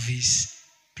 African movies.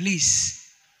 Please,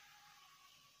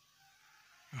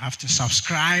 you have to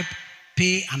subscribe,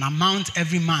 pay an amount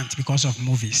every month because of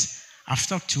movies. I've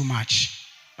talked too much,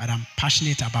 but I'm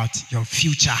passionate about your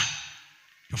future,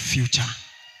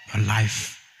 your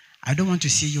life. I don't want to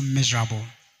see you miserable.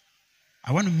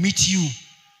 I want to meet you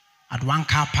at one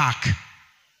car park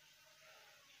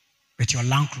with your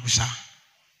Land Cruiser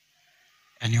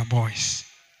and your boys,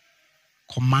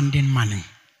 commanding money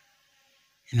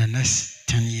in the next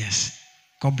 10 years.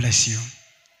 God bless you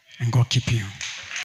and God keep you.